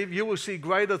you believe? You will see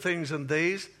greater things than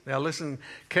these." Now listen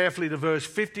carefully to verse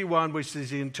 51, which is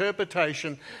the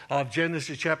interpretation of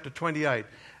Genesis chapter 28.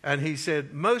 And he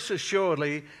said, "Most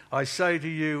assuredly, I say to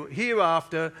you,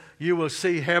 hereafter you will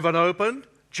see heaven opened."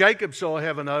 Jacob saw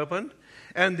heaven opened.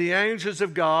 "And the angels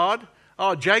of God,"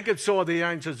 Jacob saw the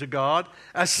angels of God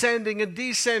ascending and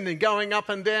descending, going up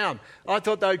and down. I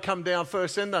thought they'd come down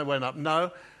first, then they went up.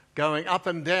 No, going up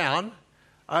and down,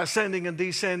 ascending and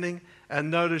descending.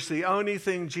 And notice the only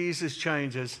thing Jesus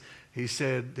changes, he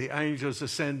said, the angels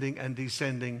ascending and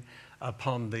descending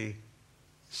upon the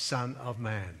Son of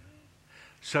Man.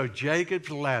 So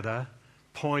Jacob's ladder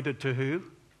pointed to who?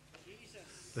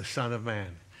 Jesus. The Son of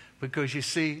Man. Because you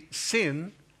see,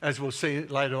 sin, as we'll see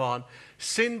later on,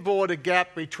 sin brought a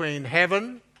gap between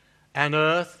heaven and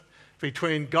earth,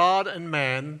 between God and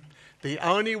man. The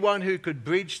only one who could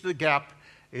bridge the gap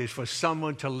is for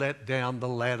someone to let down the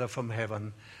ladder from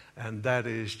heaven, and that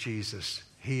is Jesus.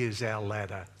 He is our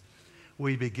ladder.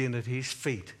 We begin at his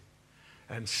feet,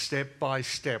 and step by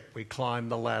step we climb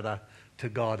the ladder to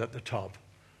God at the top.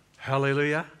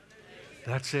 Hallelujah.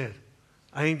 That's it.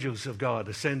 Angels of God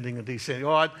ascending and descending.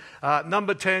 All right,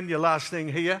 number 10, your last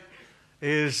thing here,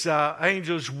 is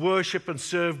angels worship and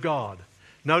serve God.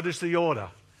 Notice the order.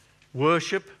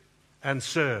 Worship and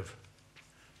serve.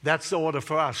 That's the order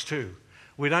for us too.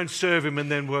 We don't serve him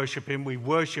and then worship him. We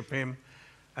worship him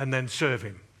and then serve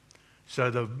him.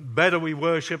 So the better we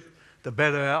worship, the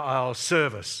better our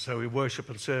service. So we worship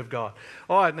and serve God.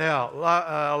 All right, now,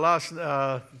 last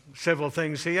several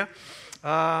things here.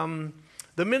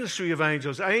 The ministry of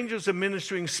angels. Angels are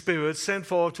ministering spirits sent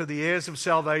forth to the heirs of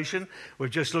salvation. We've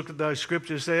just looked at those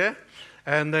scriptures there.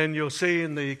 And then you'll see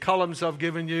in the columns I've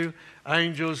given you,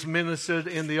 angels ministered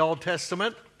in the Old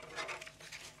Testament.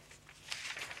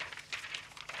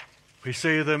 We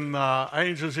see them,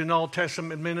 angels in Old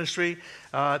Testament ministry.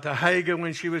 To Hagar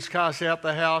when she was cast out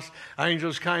the house,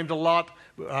 angels came to Lot,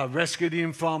 rescued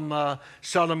him from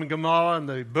Sodom and Gomorrah and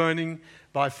the burning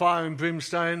by fire and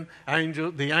brimstone.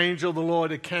 The angel of the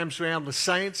Lord encamps around the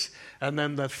saints and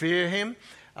then they fear him.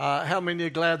 How many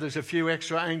are glad there's a few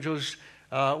extra angels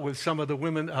with some of the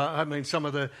women, some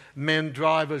of the men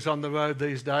drivers on the road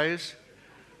these days?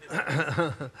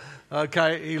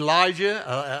 Okay, Elijah,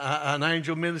 an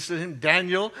angel ministered to him.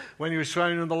 Daniel, when he was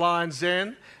thrown in the lion's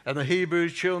den. And the Hebrew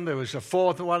children, there was a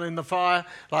fourth one in the fire,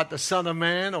 like the Son of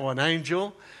Man or an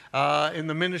angel. In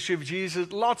the ministry of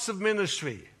Jesus, lots of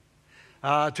ministry.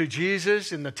 To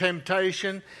Jesus in the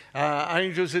temptation,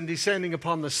 angels in descending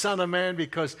upon the Son of Man,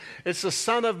 because it's the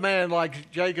Son of Man, like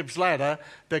Jacob's ladder,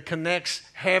 that connects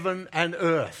heaven and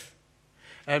earth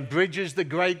and bridges the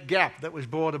great gap that was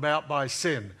brought about by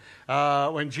sin.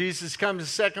 When Jesus comes the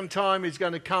second time, he's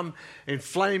going to come in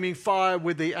flaming fire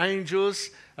with the angels.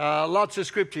 Lots of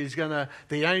scripture.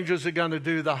 The angels are going to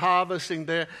do the harvesting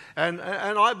there. And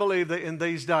I believe that in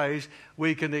these days,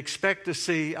 we can expect to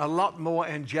see a lot more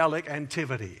angelic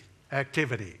activity.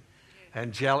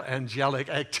 Angelic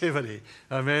activity.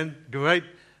 Amen.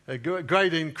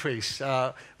 Great increase.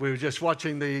 We were just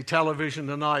watching the television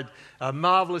tonight, a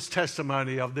marvelous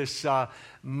testimony of this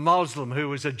Muslim who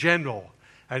was a general.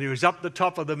 And he was up the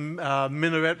top of the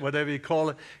minaret, whatever you call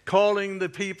it, calling the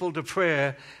people to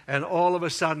prayer. And all of a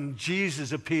sudden,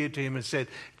 Jesus appeared to him and said,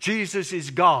 "Jesus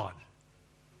is God."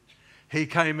 He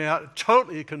came out,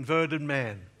 totally a converted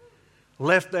man,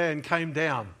 left there and came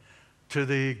down to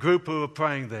the group who were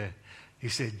praying there. He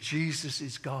said, Jesus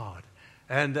is God.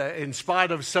 And in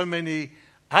spite of so many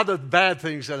other bad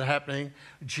things that are happening,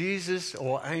 Jesus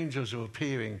or angels are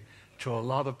appearing to a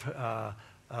lot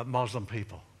of Muslim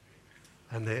people.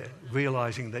 And they're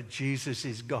realizing that Jesus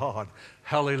is God.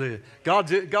 Hallelujah.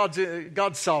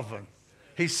 God's sovereign.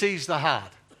 He sees the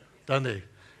heart, doesn't he?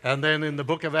 And then in the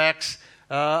book of Acts,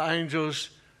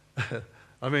 angels...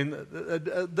 I mean,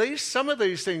 some of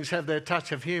these things have their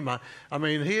touch of humour. I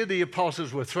mean, here the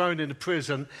apostles were thrown into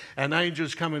prison and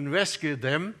angels come and rescued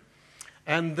them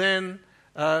and then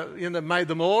made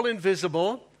them all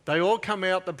invisible. They all come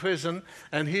out the prison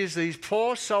and here's these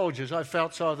poor soldiers, I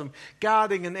felt sorry for them,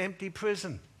 guarding an empty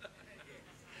prison.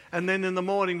 And then in the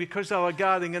morning, because they were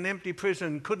guarding an empty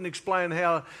prison, couldn't explain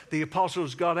how the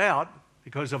apostles got out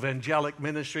because of angelic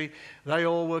ministry, they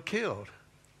all were killed.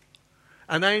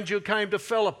 An angel came to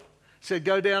Philip, said,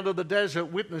 go down to the desert,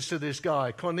 witness to this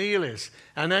guy, Cornelius,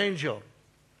 an angel.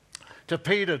 To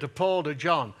Peter, to Paul, to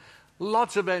John.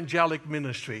 Lots of angelic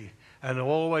ministry, and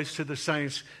always to the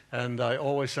saints, and I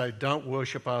always say, don't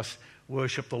worship us,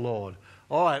 worship the Lord.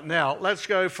 All right, now, let's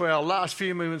go for our last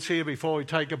few moments here before we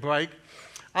take a break.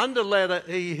 Under letter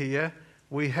E here,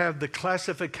 we have the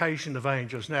classification of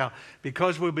angels. Now,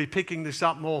 because we'll be picking this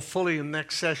up more fully in the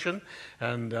next session,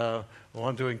 and I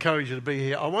want to encourage you to be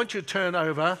here, I want you to turn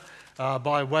over,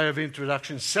 by way of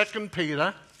introduction, 2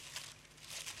 Peter.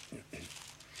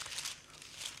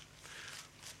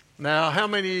 Now, how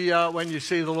many, when you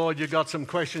see the Lord, you've got some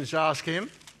questions to ask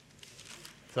him?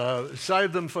 So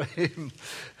save them for him,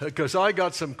 because I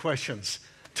got some questions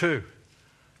too.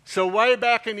 So way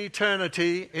back in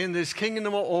eternity, in this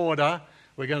kingdom order,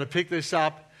 we're going to pick this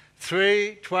up,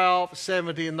 3, 12,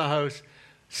 70 in the host.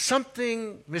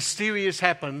 Something mysterious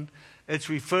happened. It's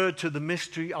referred to the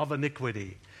mystery of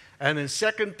iniquity. And in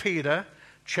 2 Peter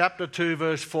chapter 2,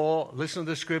 verse 4, listen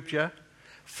to the scripture.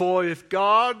 For if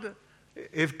God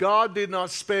did not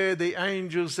spare the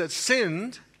angels that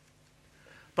sinned,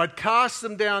 but cast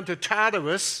them down to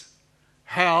Tartarus,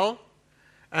 hell,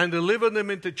 and delivered them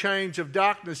into chains of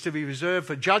darkness to be reserved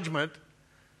for judgment,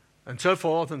 and so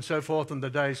forth in the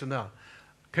days of now.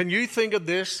 Can you think of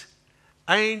this?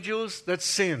 Angels that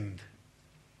sinned.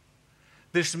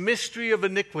 This mystery of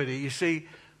iniquity. You see,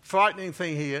 frightening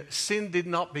thing here, sin did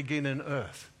not begin in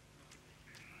earth.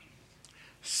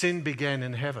 Sin began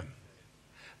in heaven.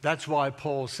 That's why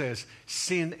Paul says,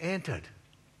 sin entered.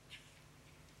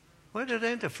 Where did it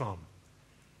enter from?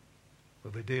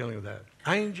 We'll be dealing with that.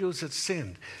 Angels that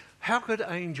sinned. How could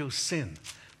angels sin?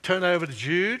 Turn over to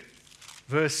Jude,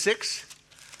 verse 6.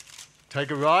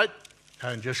 Take a right,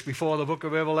 and just before the book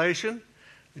of Revelation,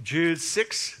 Jude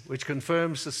 6, which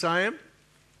confirms the same.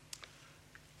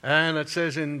 And it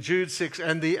says in Jude 6,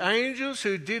 and the angels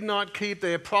who did not keep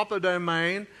their proper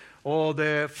domain or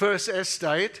their first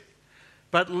estate,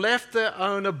 but left their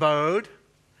own abode,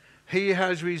 he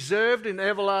has reserved in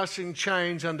everlasting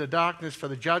chains under darkness for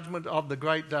the judgment of the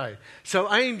great day.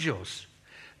 So angels,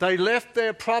 they left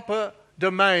their proper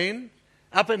domain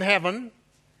up in heaven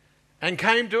and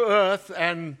came to earth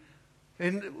and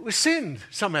sinned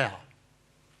somehow.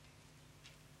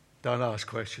 Don't ask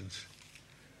questions.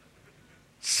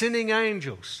 Sinning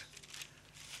angels.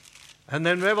 And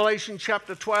then Revelation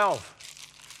chapter 12.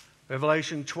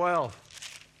 Revelation 12.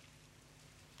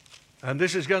 And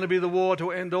this is going to be the war to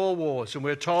end all wars. And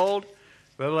we're told,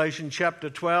 Revelation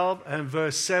chapter 12 and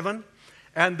verse 7,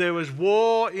 and there was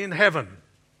war in heaven.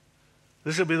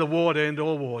 This will be the war to end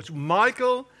all wars.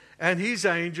 Michael and his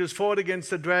angels fought against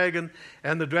the dragon,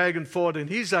 and the dragon fought and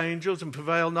his angels and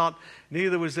prevailed not.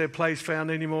 Neither was their place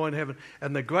found any more in heaven.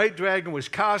 And the great dragon was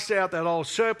cast out, that old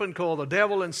serpent called the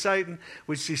devil and Satan,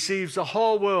 which deceives the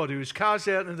whole world. He was cast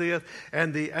out into the earth,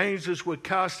 and the angels were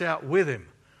cast out with him.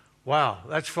 Wow,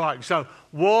 that's frightening. So,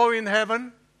 war in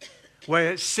heaven,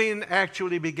 where sin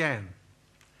actually began.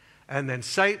 And then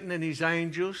Satan and his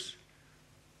angels,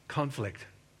 conflict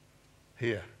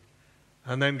here.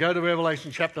 And then go to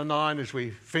Revelation chapter 9 as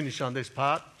we finish on this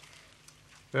part.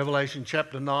 Revelation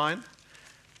chapter 9.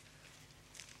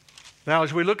 Now,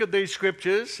 as we look at these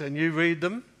scriptures and you read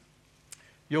them,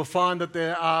 you'll find that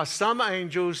there are some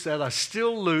angels that are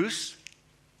still loose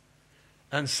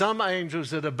and some angels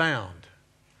that are bound.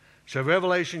 So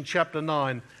Revelation chapter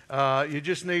 9, you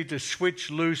just need to switch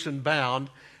loose and bound.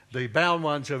 The bound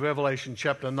ones are Revelation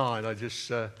chapter 9. I just,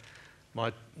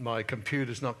 my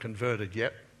computer's not converted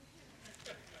yet.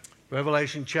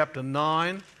 Revelation chapter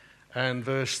 9 and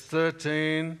verse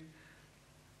 13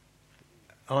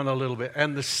 on a little bit.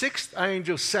 And the sixth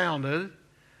angel sounded,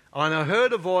 and I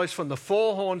heard a voice from the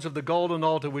four horns of the golden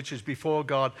altar which is before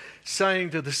God,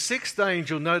 saying to the sixth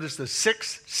angel, notice the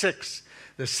six,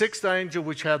 the sixth angel,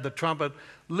 which had the trumpet,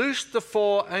 loosed the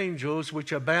 4 angels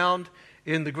which are bound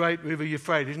in the great river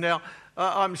Euphrates. Now,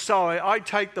 I'm sorry, I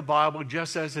take the Bible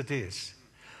just as it is.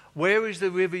 Where is the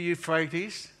river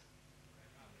Euphrates?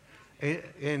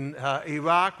 In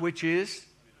Iraq, which is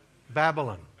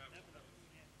Babylon.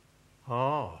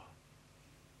 Oh.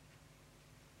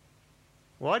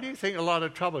 Why do you think a lot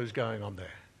of trouble is going on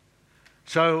there?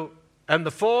 So, and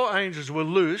the 4 angels were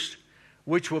loosed,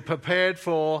 which were prepared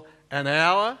for an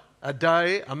hour, a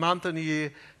day, a month, and a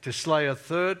year, to slay a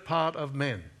third part of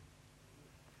men.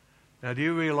 Now, do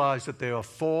you realize that there are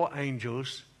 4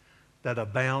 angels that are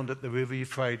bound at the river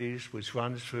Euphrates, which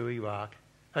runs through Iraq?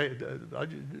 Hey,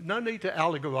 no need to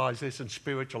allegorize this and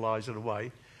spiritualize it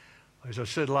away. As I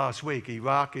said last week,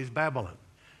 Iraq is Babylon.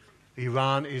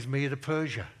 Iran is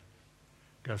Medo-Persia.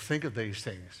 Go think of these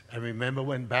things. And remember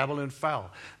when Babylon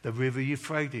fell, the river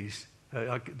Euphrates.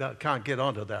 I can't get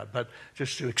onto that, but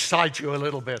just to excite you a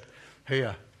little bit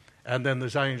here. And then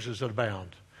there's angels that are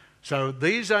bound. So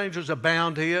these angels are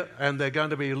bound here, and they're going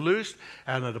to be loosed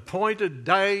at an appointed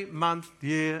day, month,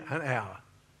 year, and hour.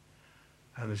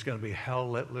 And there's going to be hell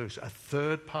let loose, a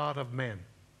third part of men.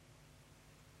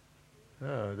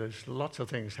 Oh, there's lots of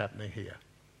things happening here.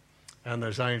 And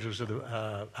there's angels that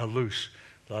are loose,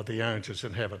 like the angels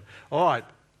in heaven. All right.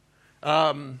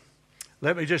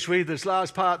 Let me just read this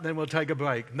last part, and then we'll take a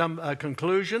break.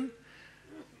 Conclusion.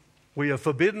 We are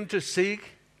forbidden to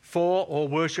seek for or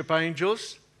worship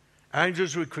angels.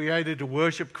 Angels were created to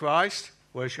worship Christ,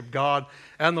 worship God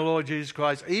and the Lord Jesus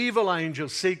Christ. Evil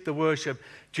angels seek the worship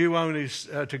due only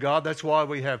to God. That's why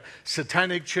we have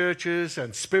satanic churches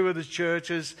and spiritist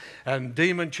churches and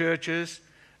demon churches.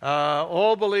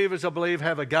 All believers, I believe,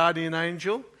 have a guardian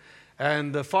angel.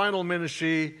 And the final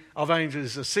ministry of angels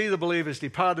is to see the believer's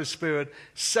departed spirit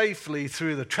safely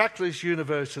through the trackless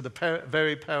universe to the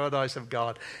very paradise of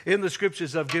God. In the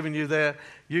scriptures I've given you there,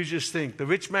 you just think. The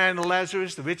rich man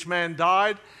Lazarus, the rich man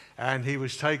died and he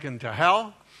was taken to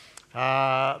hell.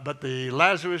 But the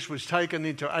Lazarus was taken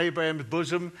into Abraham's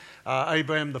bosom.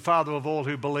 Abraham, the father of all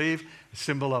who believe, a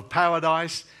symbol of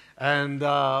paradise. And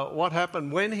what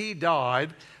happened? When he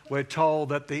died, we're told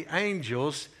that the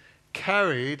angels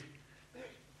carried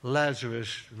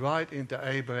Lazarus right into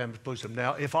Abraham's bosom.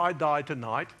 Now, if I die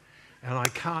tonight, and I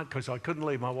can't because I couldn't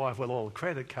leave my wife with all the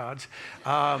credit cards,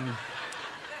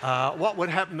 what would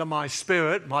happen to my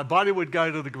spirit? My body would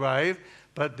go to the grave,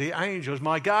 but the angels,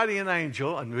 my guardian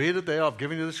angel, and read it there, I've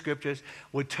given you the scriptures,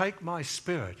 would take my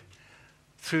spirit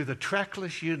through the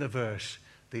trackless universe,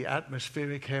 the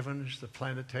atmospheric heavens, the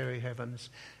planetary heavens,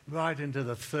 right into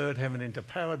the third heaven, into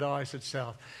paradise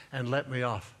itself, and let me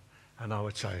off. And I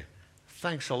would say,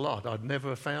 thanks a lot. I'd never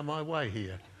have found my way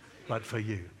here, but for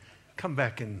you. Come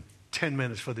back in 10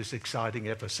 minutes for this exciting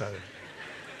episode.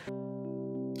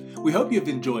 We hope you've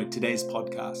enjoyed today's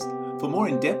podcast. For more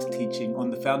in-depth teaching on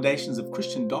the foundations of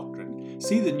Christian doctrine,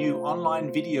 see the new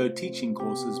online video teaching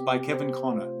courses by Kevin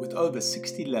Conner with over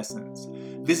 60 lessons.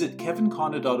 Visit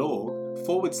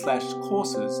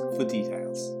kevinconner.org/courses for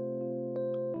details.